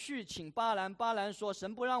人去请巴兰，巴兰说：“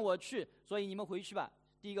神不让我去，所以你们回去吧。”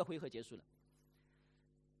第一个回合结束了。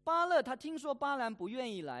巴勒他听说巴兰不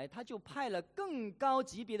愿意来，他就派了更高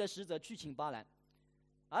级别的使者去请巴兰，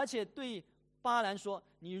而且对巴兰说：“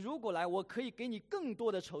你如果来，我可以给你更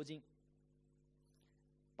多的酬金。”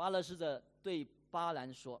巴勒使者对巴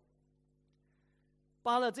兰说：“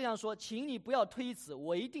巴勒这样说，请你不要推辞，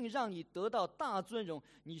我一定让你得到大尊荣，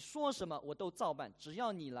你说什么我都照办，只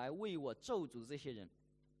要你来为我咒诅这些人。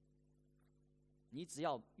你只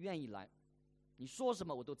要愿意来，你说什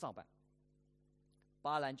么我都照办。”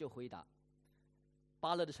巴兰就回答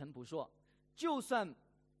巴勒的臣仆说：“就算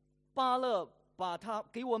巴勒把他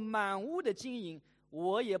给我满屋的金银，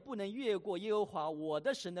我也不能越过耶和华我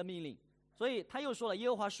的神的命令。所以他又说了，耶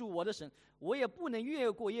和华是我的神，我也不能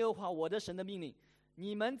越过耶和华我的神的命令。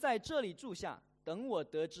你们在这里住下，等我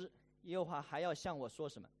得知耶和华还要向我说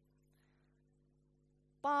什么。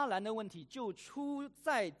巴兰的问题就出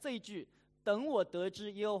在这一句，等我得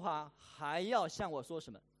知耶和华还要向我说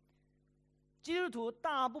什么。基督徒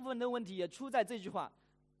大部分的问题也出在这句话，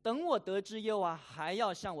等我得知耶和华还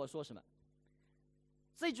要向我说什么。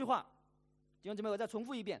这句话弟兄姊妹，我再重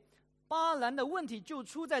复一遍，巴兰的问题就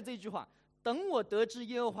出在这句话，等我得知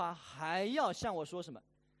耶和华还要向我说什么。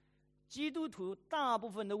基督徒大部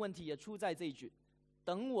分的问题也出在这一句，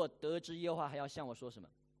等我得知耶和华还要向我说什么。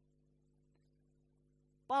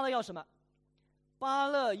巴勒要什么？巴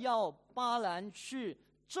勒要巴兰去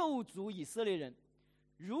咒诅以色列人。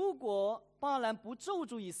如果巴兰不咒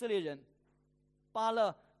诅以色列人，巴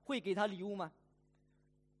勒会给他礼物吗？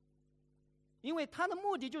因为他的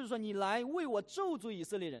目的就是说，你来为我咒诅以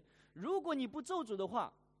色列人。如果你不咒诅的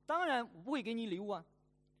话，当然不会给你礼物啊。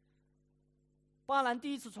巴兰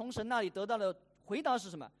第一次从神那里得到的回答是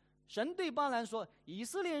什么？神对巴兰说，以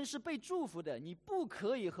色列人是被祝福的，你不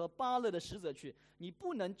可以和巴勒的使者去，你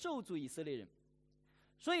不能咒诅以色列人。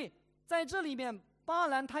所以在这里面，巴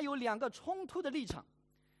兰他有两个冲突的立场。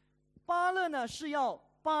巴勒呢是要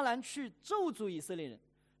巴兰去咒诅以色列人，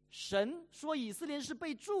神说以色列人是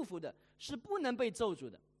被祝福的，是不能被咒诅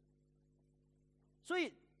的。所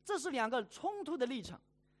以这是两个冲突的立场。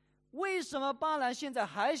为什么巴兰现在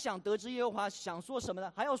还想得知耶和华想说什么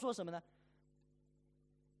呢？还要说什么呢？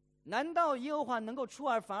难道耶和华能够出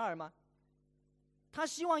尔反尔吗？他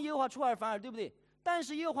希望耶和华出尔反尔，对不对？但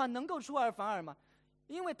是耶和华能够出尔反尔吗？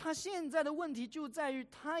因为他现在的问题就在于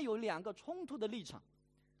他有两个冲突的立场。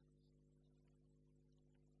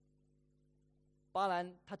巴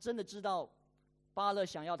兰他真的知道巴勒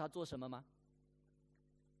想要他做什么吗？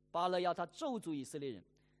巴勒要他咒诅以色列人。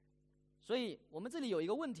所以我们这里有一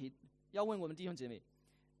个问题要问我们弟兄姐妹，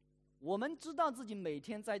我们知道自己每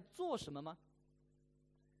天在做什么吗？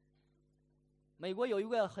美国有一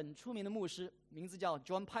位很出名的牧师，名字叫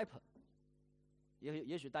John Piper，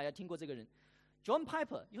 也许大家听过这个人。John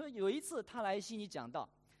Piper 有一次他来悉尼讲道，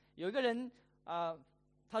有一个人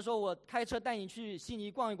他说我开车带你去悉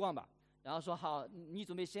尼逛一逛吧。然后说好，你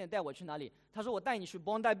准备现在带我去哪里？他说我带你去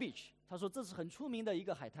Bondi Beach。他说这是很出名的一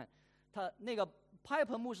个海滩。他那个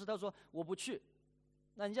Piper 牧师他说我不去。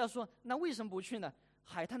那人家说那为什么不去呢？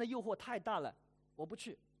海滩的诱惑太大了，我不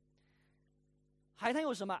去。海滩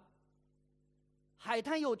有什么？海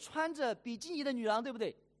滩有穿着比基尼的女郎，对不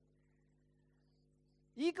对？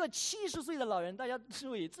一个70岁的老人，大家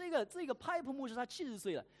注意，这个 Piper 牧师他70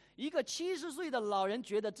岁了，一个70岁的老人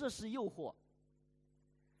觉得这是诱惑。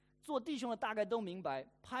做弟兄的大概都明白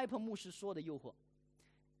Piper 牧师说的诱惑，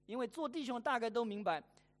因为做弟兄的大概都明白，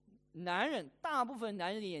大部分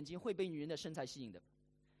男人的眼睛会被女人的身材吸引的。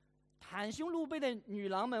袒胸露背的女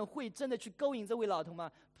郎们会真的去勾引这位老头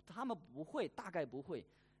吗？他们不会，大概不会。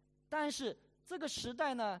但是这个时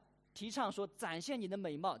代呢，提倡说展现你的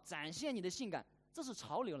美貌，展现你的性感，这是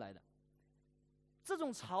潮流来的。这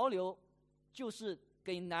种潮流就是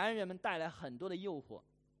给男人们带来很多的诱惑、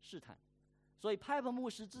试探。所以Piper牧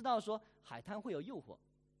师知道说海滩会有诱惑，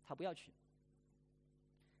他不要去。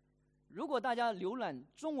如果大家浏览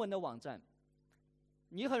中文的网站，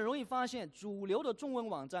你很容易发现主流的中文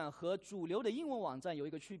网站和主流的英文网站有一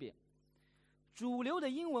个区别。主流的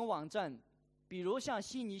英文网站，比如像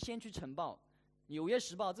悉尼先驱晨报、纽约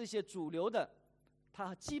时报这些主流的，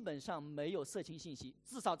它基本上没有色情信息，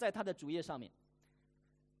至少在它的主页上面。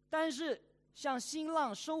但是像新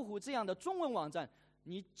浪、搜狐这样的中文网站，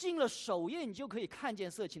你进了首页，你就可以看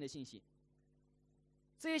见色情的信息。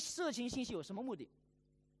这些色情信息有什么目的？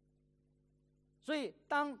所以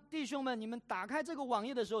当弟兄们你们打开这个网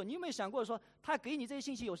页的时候，你有没有想过说他给你这些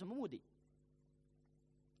信息有什么目的？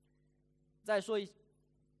再说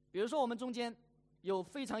比如说我们中间有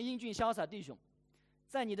非常英俊潇洒弟兄，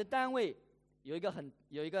在你的单位有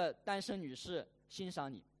一个单身女士欣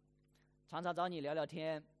赏你，常常找你聊聊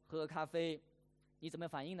天，喝喝咖啡，你怎么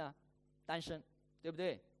反应呢？单身，对不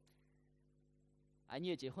对？你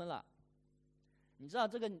也结婚了。你知道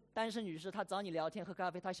这个单身女士她找你聊天喝咖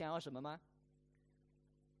啡，她想要什么吗？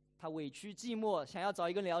她委屈寂寞，想要找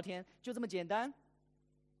一个人聊天，就这么简单？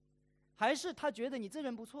还是她觉得你这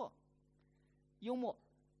人不错，幽默，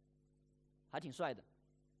还挺帅的，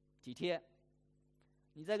体贴？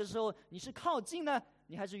你这个时候你是靠近呢，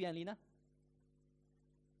你还是远离呢？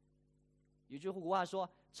有句古话说，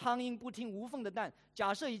苍蝇不听无缝的蛋。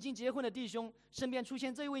假设已经结婚的弟兄身边出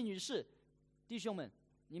现这位女士，弟兄们，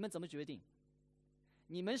你们怎么决定？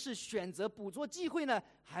你们是选择捕捉机会呢，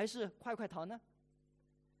还是快快逃呢？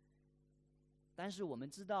但是我们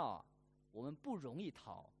知道，我们不容易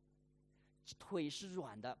逃，腿是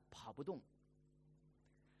软的，跑不动，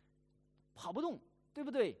对不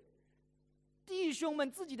对？弟兄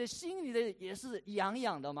们自己的心里的也是痒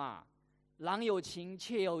痒的嘛，郎有情，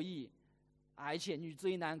妾有意，而且女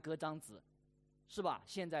追男隔张子，是吧？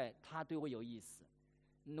现在他对我有意思，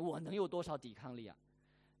我能有多少抵抗力啊？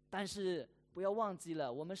但是不要忘记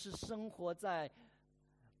了，我们不是生活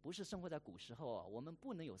在古时候啊，我们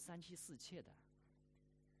不能有三妻四妾的。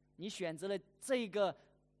你选择了这个，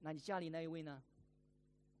那你家里那一位呢？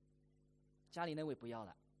家里那位不要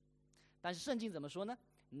了。但是圣经怎么说呢？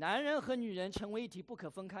男人和女人成为一体，不可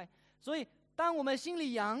分开。所以当我们心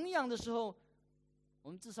里痒痒的时候，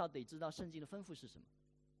我们至少得知道圣经的吩咐是什么。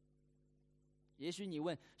也许你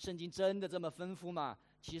问，圣经真的这么吩咐吗？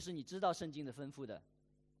其实你知道圣经的吩咐的，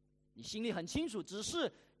你心里很清楚，只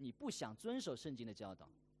是你不想遵守圣经的教导。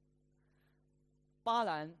巴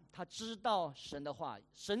兰他知道神的话，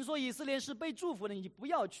神说以色列是被祝福的，你不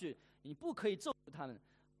要去，你不可以咒诅他们。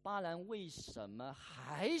巴兰为什么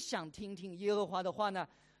还想听听耶和华的话呢？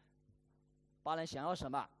巴兰想要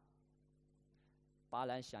什么？巴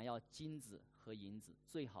兰想要金子和银子，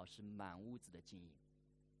最好是满屋子的金银。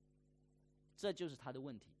这就是他的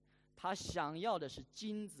问题，他想要的是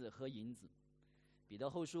金子和银子。彼得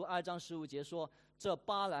后书2章15节说，这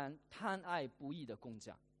巴兰贪爱不义的工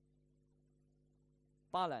价。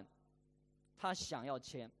巴兰他想要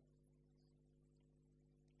钱，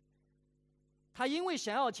他因为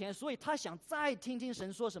想要钱，所以他想再听听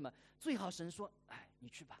神说什么。最好神说，你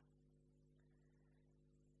去吧。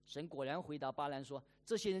神果然回答巴兰说，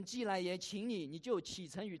这些人既然也请你，你就启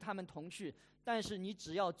程与他们同去，但是你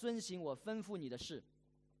只要遵行我吩咐你的事。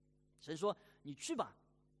神说，你去吧，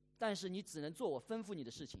但是你只能做我吩咐你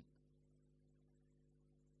的事情。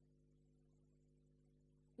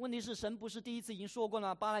问题是神不是第一次已经说过了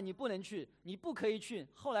吗？巴兰你不能去，你不可以去。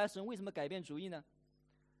后来神为什么改变主意呢？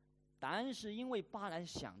答案是因为巴兰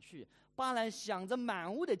想去，巴兰想着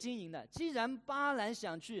满屋的金银的。既然巴兰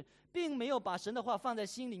想去，并没有把神的话放在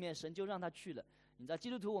心里面，神就让他去了。你知道基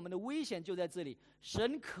督徒我们的危险就在这里，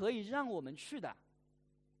神可以让我们去的。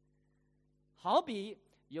好比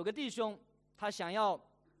有个弟兄他想要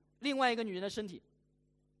另外一个女人的身体，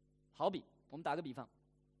好比我们打个比方，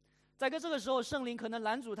在这个时候圣灵可能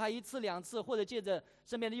拦阻他1次2次，或者借着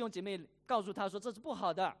身边的弟兄姐妹告诉他说这是不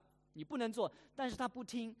好的，你不能做，但是他不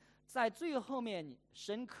听。在最后面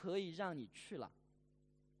神可以让你去了，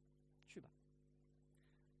去吧。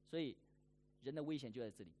所以人的危险就在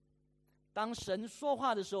这里，当神说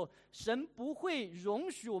话的时候，神不会容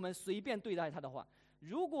许我们随便对待他的话。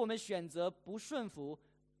如果我们选择不顺服，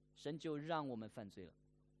神就让我们犯罪了。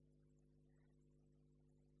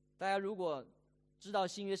大家如果知道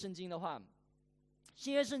新约圣经的话，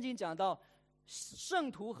新约圣经讲到圣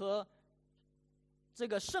徒和这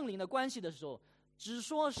个圣灵的关系的时候，只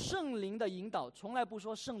说圣灵的引导，从来不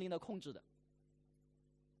说圣灵的控制的。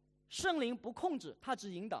圣灵不控制，他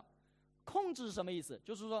只引导。控制是什么意思？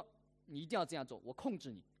就是说你一定要这样做，我控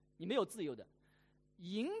制你，你没有自由的。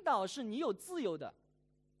引导是你有自由的。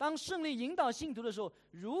当圣灵引导信徒的时候，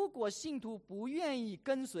如果信徒不愿意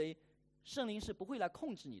跟随，圣灵是不会来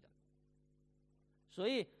控制你的。所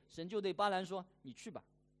以神就对巴兰说，你去吧，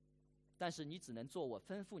但是你只能做我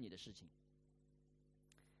吩咐你的事情。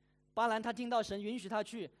巴兰他听到神允许他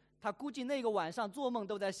去，他估计那个晚上做梦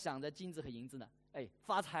都在想着金子和银子呢，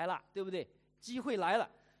发财了，对不对？机会来了。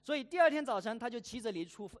所以第二天早晨他就骑着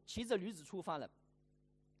驴子出发了。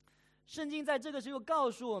圣经在这个时候告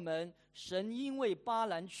诉我们，神因为巴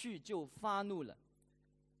兰去就发怒了。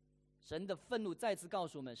神的愤怒再次告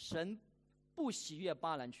诉我们，神不喜悦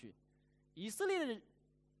巴兰去。以色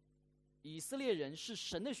列人是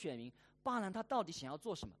神的选民，巴兰他到底想要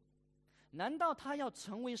做什么？难道他要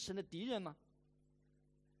成为神的敌人吗？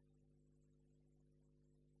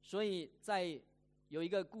所以在有一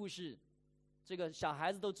个故事，这个小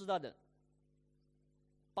孩子都知道的，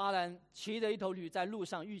巴兰骑着一头驴在路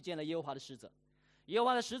上遇见了耶和华的使者，耶和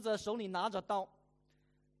华的使者手里拿着刀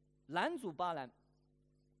拦阻巴兰。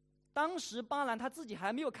当时巴兰他自己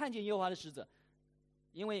还没有看见耶和华的使者，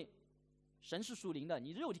因为神是属灵的，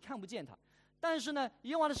你肉体看不见他。但是呢，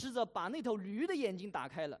耶和华的使者把那头驴的眼睛打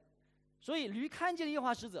开了，所以驴看见了耶和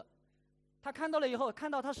华使者。他看到了以后，看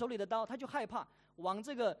到他手里的刀，他就害怕，往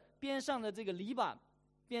这个边上的这个篱笆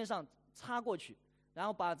边上插过去，然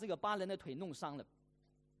后把这个巴兰的腿弄伤了。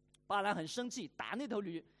巴兰很生气，打那头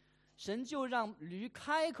驴。神就让驴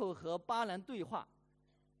开口和巴兰对话。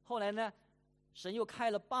后来呢，神又开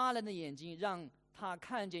了巴兰的眼睛，让他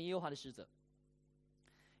看见耶和华的使者。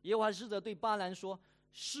耶和华的使者对巴兰说，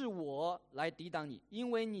是我来抵挡你，因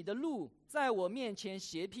为你的路在我面前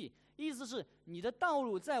邪僻，意思是你的道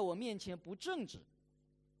路在我面前不正直。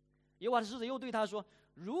耶和华的使者又对他说，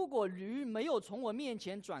如果驴没有从我面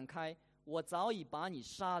前转开，我早已把你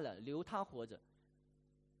杀了，留他活着。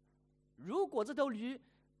如果这头驴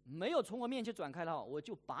没有从我面前转开的话，我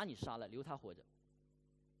就把你杀了，留他活着。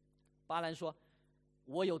巴兰说，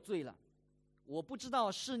我有罪了，我不知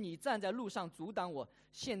道是你站在路上阻挡我，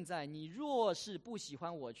现在你若是不喜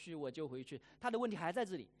欢我去，我就回去。他的问题还在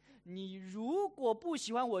这里，你如果不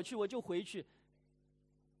喜欢我去，我就回去。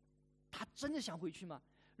他真的想回去吗？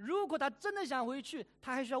如果他真的想回去，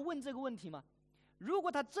他还需要问这个问题吗？如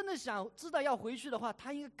果他真的想知道要回去的话，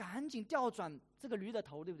他应该赶紧调转这个驴的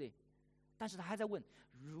头，对不对？但是他还在问，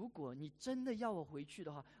如果你真的要我回去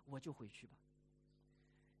的话，我就回去吧。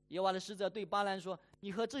耶和华的使者对巴兰说，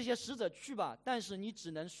你和这些使者去吧，但是你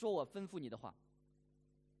只能说我吩咐你的话。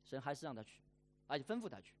神还是让他去，而且吩咐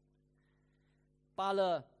他去。巴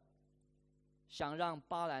勒想让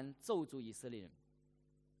巴兰咒诅以色列人，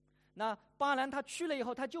那巴兰他去了以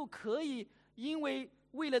后，他就可以因为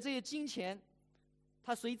了这些金钱，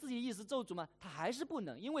他随自己的意思咒诅吗？他还是不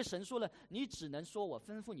能，因为神说了，你只能说我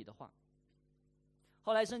吩咐你的话。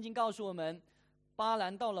后来圣经告诉我们，巴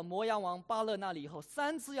兰到了摩押王巴勒那里以后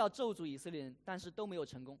，3次要咒诅以色列人，但是都没有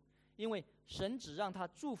成功，因为神只让他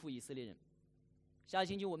祝福以色列人。下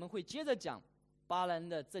星期我们会接着讲巴兰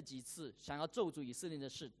的这几次想要咒诅以色列人的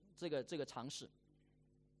事，这个尝试。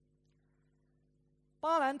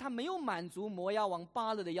巴兰他没有满足摩押王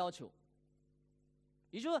巴勒的要求，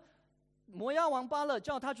也就是说，摩押王巴勒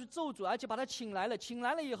叫他去咒诅，而且把他请来了。请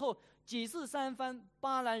来了以后，几次三番，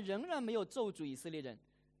巴兰仍然没有咒诅以色列人，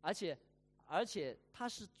而且他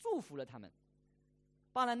是祝福了他们。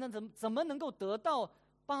巴兰那怎么能够得到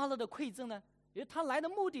巴勒的馈赠呢？因为他来的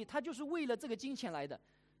目的，他就是为了这个金钱来的。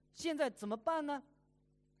现在怎么办呢？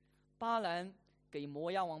巴兰给摩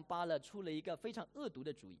押王巴勒出了一个非常恶毒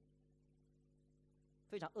的主意，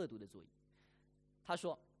非常恶毒的主意。他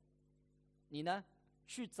说：“你呢，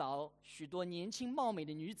去找许多年轻貌美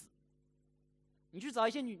的女子，你去找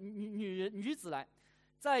一些女子来，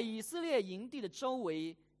在以色列营地的周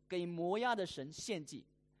围给摩押的神献祭。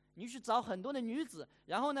你去找很多的女子，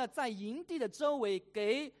然后呢，在营地的周围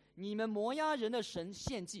给你们摩押人的神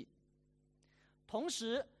献祭，同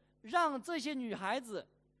时让这些女孩子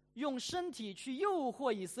用身体去诱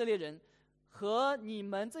惑以色列人，和你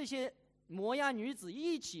们这些摩押女子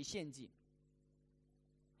一起献祭。”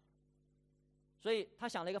所以他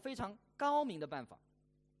想了一个非常高明的办法。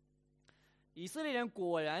以色列人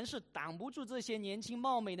果然是挡不住这些年轻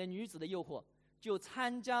貌美的女子的诱惑，就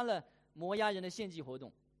参加了摩押人的献祭活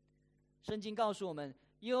动。圣经告诉我们，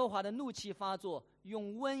耶和华的怒气发作，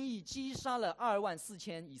用瘟疫击杀了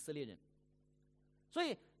24000以色列人。所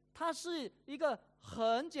以他是一个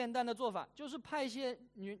很简单的做法，就是派一些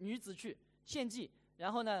女子去献祭，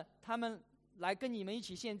然后呢，他们来跟你们一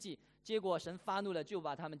起献祭，结果神发怒了，就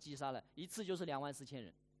把他们击杀了，一次就是24000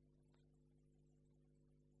人。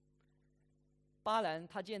巴兰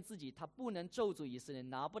他见自己他不能咒诅以色列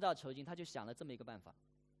人，拿不到酬金，他就想了这么一个办法。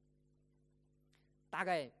大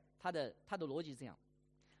概他的逻辑是这样：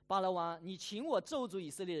巴勒王，你请我咒诅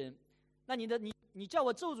以色列人，那你叫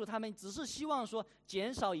我咒诅他们，只是希望说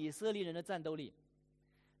减少以色列人的战斗力，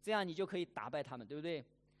这样你就可以打败他们，对不对？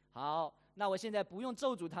好，那我现在不用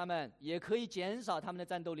咒诅他们，也可以减少他们的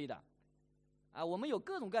战斗力的。我们有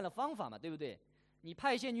各种各样的方法嘛，对不对？你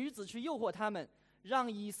派一些女子去诱惑他们，让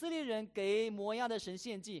以色列人给摩押的神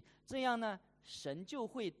献祭，这样呢，神就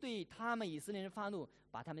会对他们以色列人发怒，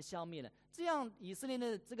把他们消灭了。这样以色列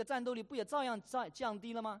的这个战斗力不也照样降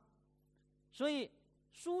低了吗？所以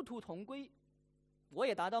殊途同归，我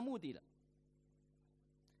也达到目的了。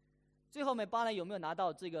最后面巴兰有没有拿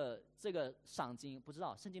到这个赏金？不知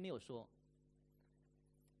道，圣经没有说。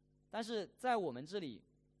但是在我们这里，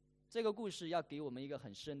这个故事要给我们一个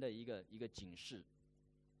很深的一个警示。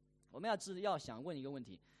我们要想问一个问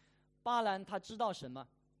题：巴兰他知道神吗？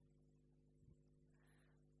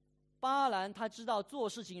巴兰他知道做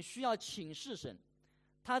事情需要请示神，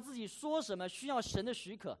他自己说什么需要神的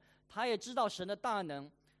许可，他也知道神的大能，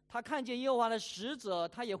他看见耶和华的使者，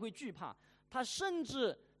他也会惧怕，他甚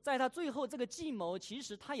至在他最后这个计谋，其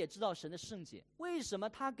实他也知道神的圣洁。为什么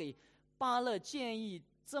他给巴勒建议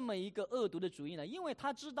这么一个恶毒的主意呢？因为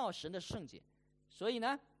他知道神的圣洁，所以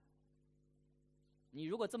呢，你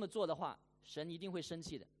如果这么做的话，神一定会生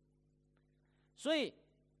气的。所以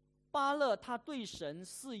巴勒他对神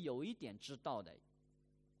是有一点知道的，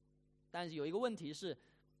但是有一个问题是，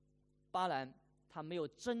巴兰他没有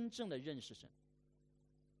真正的认识神，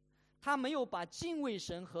他没有把敬畏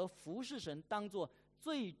神和服侍神当作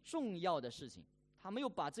最重要的事情，他没有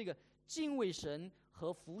把这个敬畏神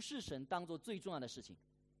和服侍神当作最重要的事情。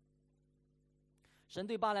神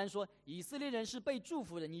对巴兰说，以色列人是被祝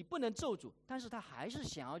福的，你不能咒诅。但是他还是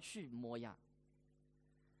想要去摩押。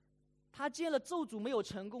他见了咒诅没有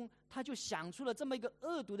成功，他就想出了这么一个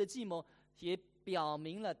恶毒的计谋，也表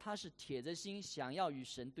明了他是铁着心想要与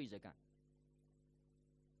神对着干。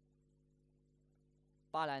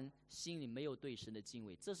巴兰心里没有对神的敬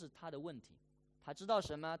畏，这是他的问题。他知道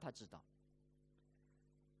神吗？他知道。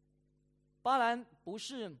巴兰不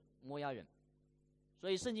是摩押人，所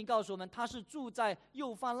以圣经告诉我们，他是住在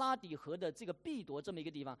幼发拉底河的这个毕夺这么一个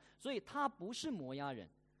地方，所以他不是摩押人，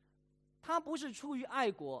他不是出于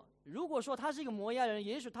爱国。如果说他是一个摩押人，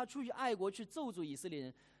也许他出于爱国去咒诅以色列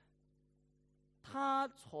人。他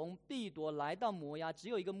从毕夺来到摩押只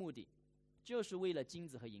有一个目的，就是为了金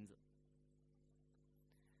子和银子。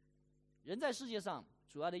人在世界上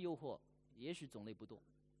主要的诱惑也许种类不多，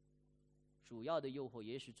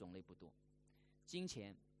金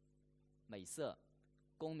钱、美色、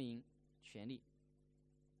功名、权力，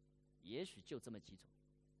也许就这么几种。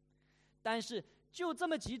但是就这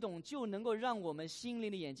么几种就能够让我们心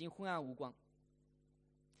灵的眼睛昏暗无光。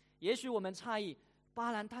也许我们诧异，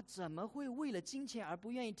巴兰他怎么会为了金钱而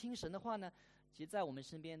不愿意听神的话呢？其实在我们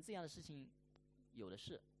身边这样的事情有的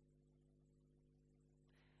是。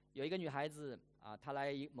有一个女孩子啊，她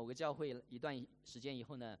来某个教会一段时间以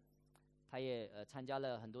后呢，她也参加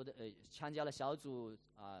了很多的参加了小组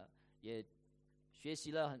啊，也学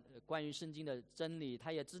习了关于圣经的真理，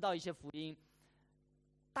她也知道一些福音，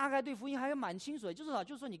大概对福音还蛮清楚的，就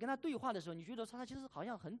是说你跟她对话的时候，你觉得她其实好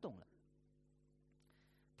像很懂了。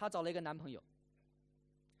她找了一个男朋友，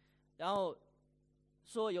然后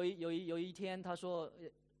说有一天，她说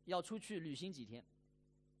要出去旅行几天，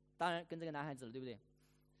当然跟这个男孩子了，对不对？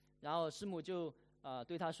然后师母就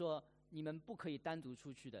对他说，你们不可以单独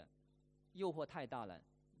出去的，诱惑太大了。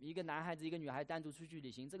一个男孩子一个女孩单独出去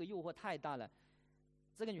旅行，这个诱惑太大了。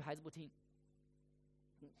这个女孩子不听，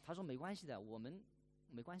她说没关系的，我们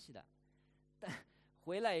没关系的。但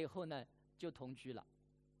回来以后呢，就同居了，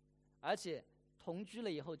而且同居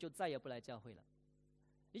了以后就再也不来教会了。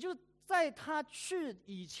也就是在他去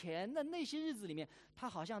以前的那些日子里面，他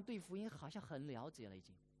好像对福音好像很了解了已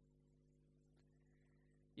经。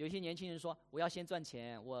有一些年轻人说，我要先赚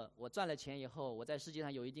钱，我赚了钱以后，我在世界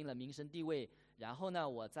上有一定的名声地位，然后呢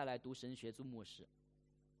我再来读神学做牧师。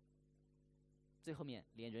最后面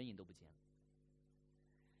连人影都不见了。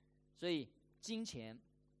所以金钱、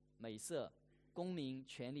美色、功名、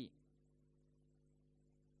权力，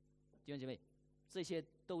弟兄姐妹，这些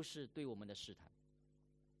都是对我们的试探。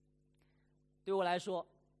对我来说，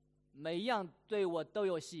每一样对我都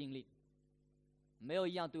有吸引力，没有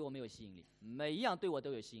一样对我没有吸引力，每一样对我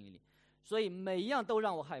都有吸引力，所以每一样都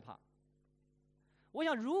让我害怕。我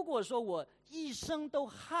想，如果说我一生都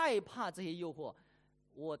害怕这些诱惑，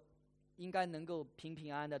我应该能够平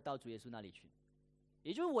平安安的到主耶稣那里去。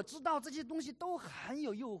也就是我知道这些东西都很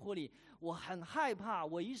有诱惑力，我很害怕，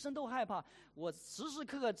我一生都害怕，我时时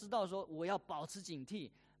刻刻知道说我要保持警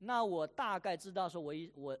惕，那我大概知道说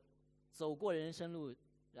我走过人生路，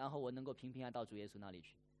然后我能够平平安到主耶稣那里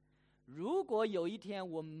去。如果有一天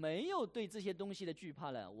我没有对这些东西的惧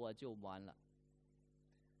怕了，我就完了。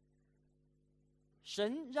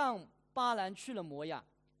神让巴兰去了摩押，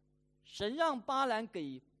神让巴兰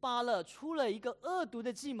给巴勒出了一个恶毒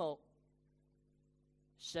的计谋，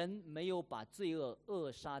神没有把罪恶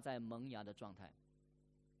扼杀在萌芽的状态。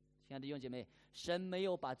亲爱的弟兄姐妹，神没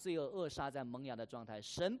有把罪恶扼杀在萌芽的状态，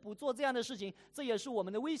神不做这样的事情，这也是我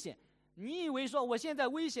们的危险。你以为说我现在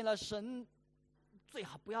危险了，神最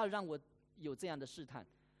好不要让我有这样的试探。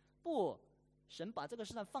不，神把这个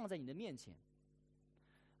试探放在你的面前，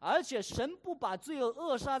而且神不把罪恶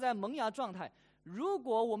扼杀在萌芽状态。如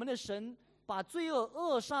果我们的神把罪恶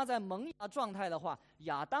扼杀在萌芽状态的话，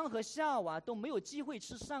亚当和夏娃都没有机会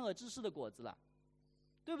吃善恶知识的果子了，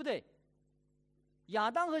对不对？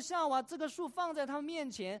亚当和夏娃这个树放在他们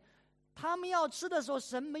面前，他们要吃的时候，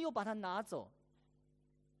神没有把它拿走，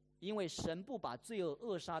因为神不把罪恶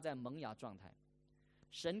扼杀在萌芽状态。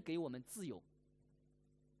神给我们自由，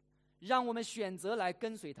让我们选择来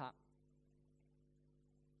跟随他。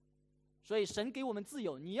所以神给我们自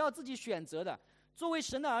由，你要自己选择的。作为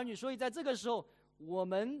神的儿女，所以在这个时候，我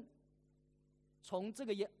们从这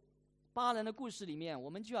个巴兰的故事里面，我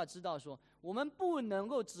们就要知道说，我们不能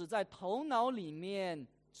够只在头脑里面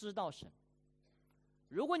知道神。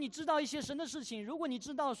如果你知道一些神的事情，如果你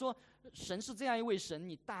知道说神是这样一位神，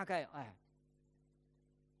你大概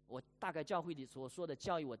我大概教会里所说的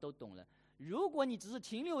教育我都懂了。如果你只是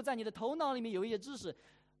停留在你的头脑里面有一些知识，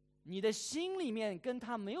你的心里面跟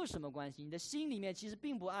他没有什么关系，你的心里面其实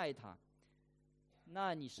并不爱他，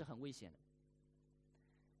那你是很危险的。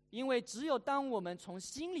因为只有当我们从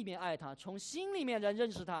心里面爱他，从心里面来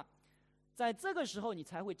认识他，在这个时候你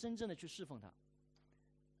才会真正的去侍奉他。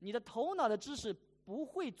你的头脑的知识不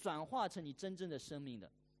会转化成你真正的生命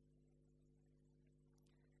的。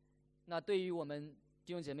那对于我们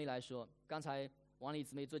弟兄姐妹来说，刚才王丽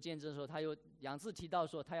姊妹做见证的时候，她有2次提到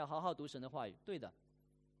说她要好好读神的话语。对的，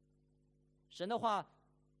神的话，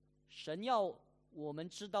神要我们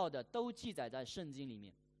知道的都记载在圣经里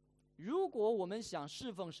面。如果我们想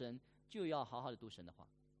侍奉神，就要好好的读神的话。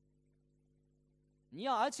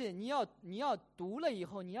而且你要读了以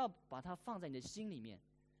后，你要把它放在你的心里面。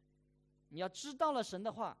你要知道了神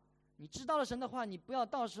的话，你知道了神的话，你不要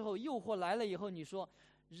到时候诱惑来了以后，你说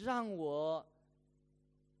让我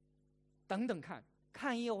等等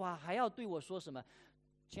看耶和华还要对我说什么？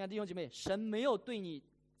亲爱的弟兄姐妹，神没有对你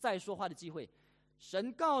再说话的机会。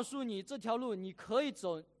神告诉你这条路你可以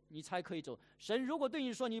走，你才可以走。神如果对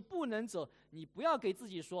你说你不能走，你不要给自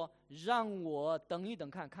己说让我等一等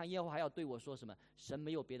看耶和华还要对我说什么。神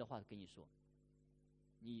没有别的话跟你说，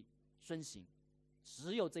你遵行，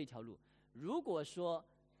只有这条路。如果说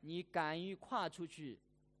你敢于跨出去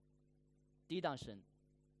抵挡神，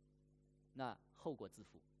那后果自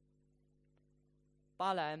负。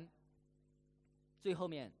巴兰最后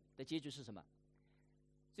面的结局是什么？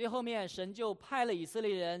最后面神就派了以色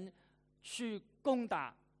列人去攻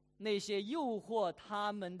打那些诱惑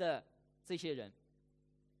他们的这些人。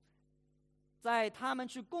在他们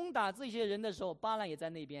去攻打这些人的时候，巴兰也在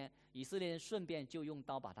那边，以色列人顺便就用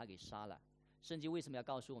刀把他给杀了。圣经为什么要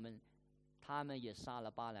告诉我们他们也杀了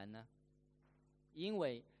巴兰呢？因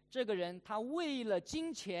为这个人他为了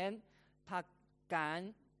金钱，他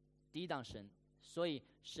敢抵挡神，所以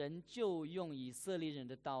神就用以色列人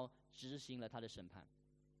的刀执行了他的审判。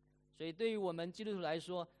所以对于我们基督徒来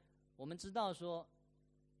说，我们知道说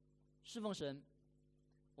侍奉神，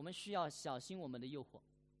我们需要小心我们的诱惑，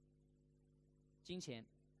金钱、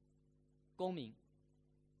功名、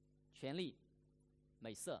权力、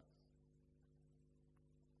美色。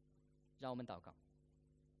让我们祷告。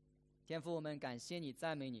天父，我们感谢你，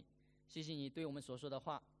赞美你，谢谢你对我们所说的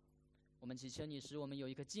话。我们祈求你使我们有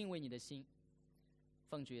一颗敬畏你的心。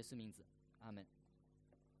奉主耶稣名字，阿们。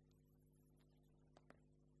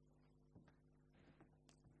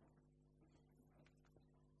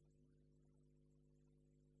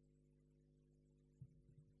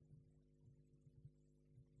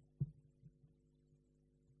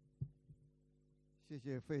谢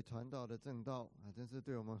谢费传道的正道真是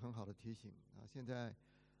对我们很好的提醒现在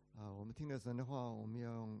我们听了神的话，我们要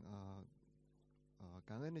用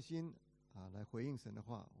感恩的心来回应神的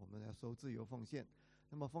话。我们要收自由奉献。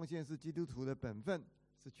那么奉献是基督徒的本分，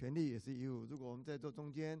是权利也是义务。如果我们在这中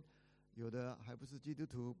间有的还不是基督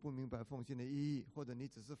徒，不明白奉献的意义，或者你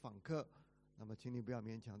只是访客，那么请你不要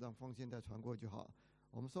勉强，让奉献再传过就好。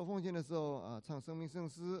我们收奉献的时候唱生命圣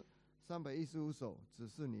诗315首，只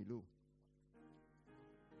是你路。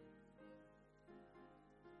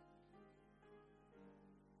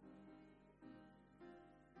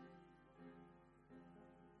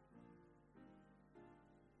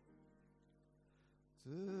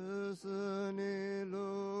只是你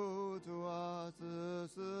路，主啊，只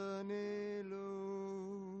是你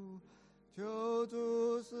路，求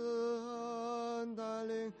主施恩带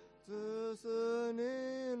领，只是你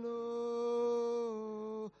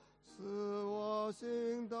路，使我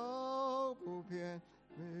行道不偏，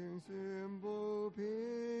命行不平，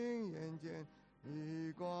眼见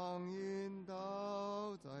一光引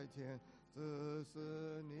导在前，只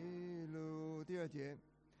是你路。第2节。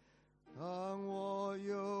当我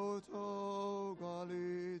忧愁挂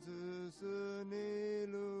虑，只是你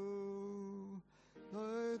路，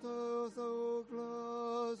抬头受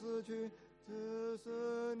了失去，只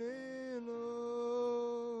是你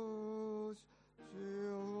路，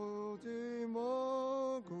羞寂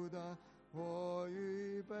寞孤单，我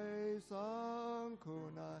与悲伤苦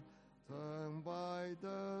难，成败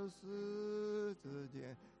的十字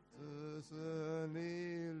间，只是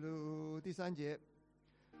你路。第3节。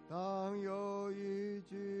当有一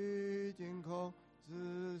句惊恐，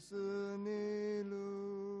只是你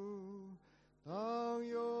路；当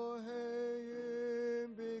有黑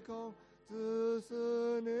云逼空，只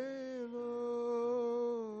是你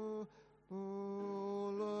路。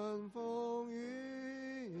不论风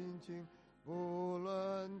雨阴晴，不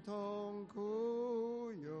论痛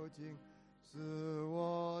苦有尽，使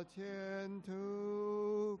我前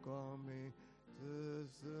途光明，只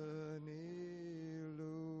是你。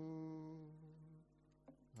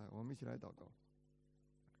我们一起来祷告。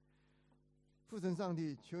父神上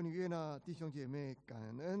帝，求你悦纳弟兄姐妹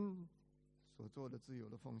感恩所做的自由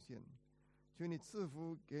的奉献，求你赐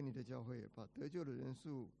福给你的教会，把得救的人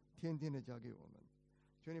数天天的加给我们。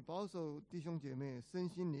求你保守弟兄姐妹身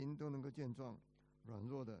心灵都能够健壮，软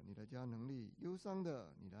弱的你来加能力，忧伤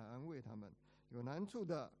的你来安慰他们，有难处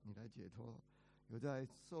的你来解脱，有在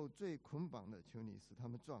受罪捆绑的，求你使他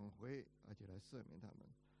们转回，而且来赦免他们。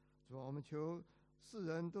主啊，我们求世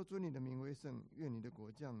人都尊你的名为圣，愿你的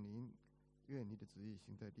国降临，愿你的旨意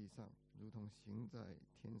行在地上，如同行在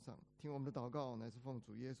天上。听我们的祷告，乃是奉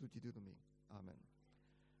主耶稣基督的名，阿门。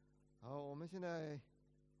好，我们现在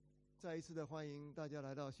再一次的欢迎大家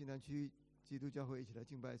来到西南区基督教会一起来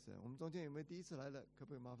敬拜神。我们中间有没有第一次来的？可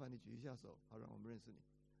不可以麻烦你举一下手，好让我们认识你？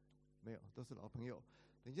没有，都是老朋友。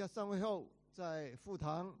等一下散会后，在副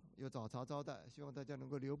堂有早茶招待，希望大家能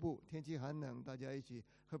够留步。天气寒冷，大家一起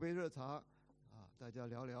喝杯热茶，大家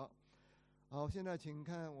聊聊。好，现在请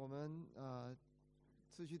看我们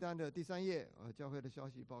次序单的第3页，教会的消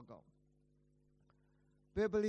息报告。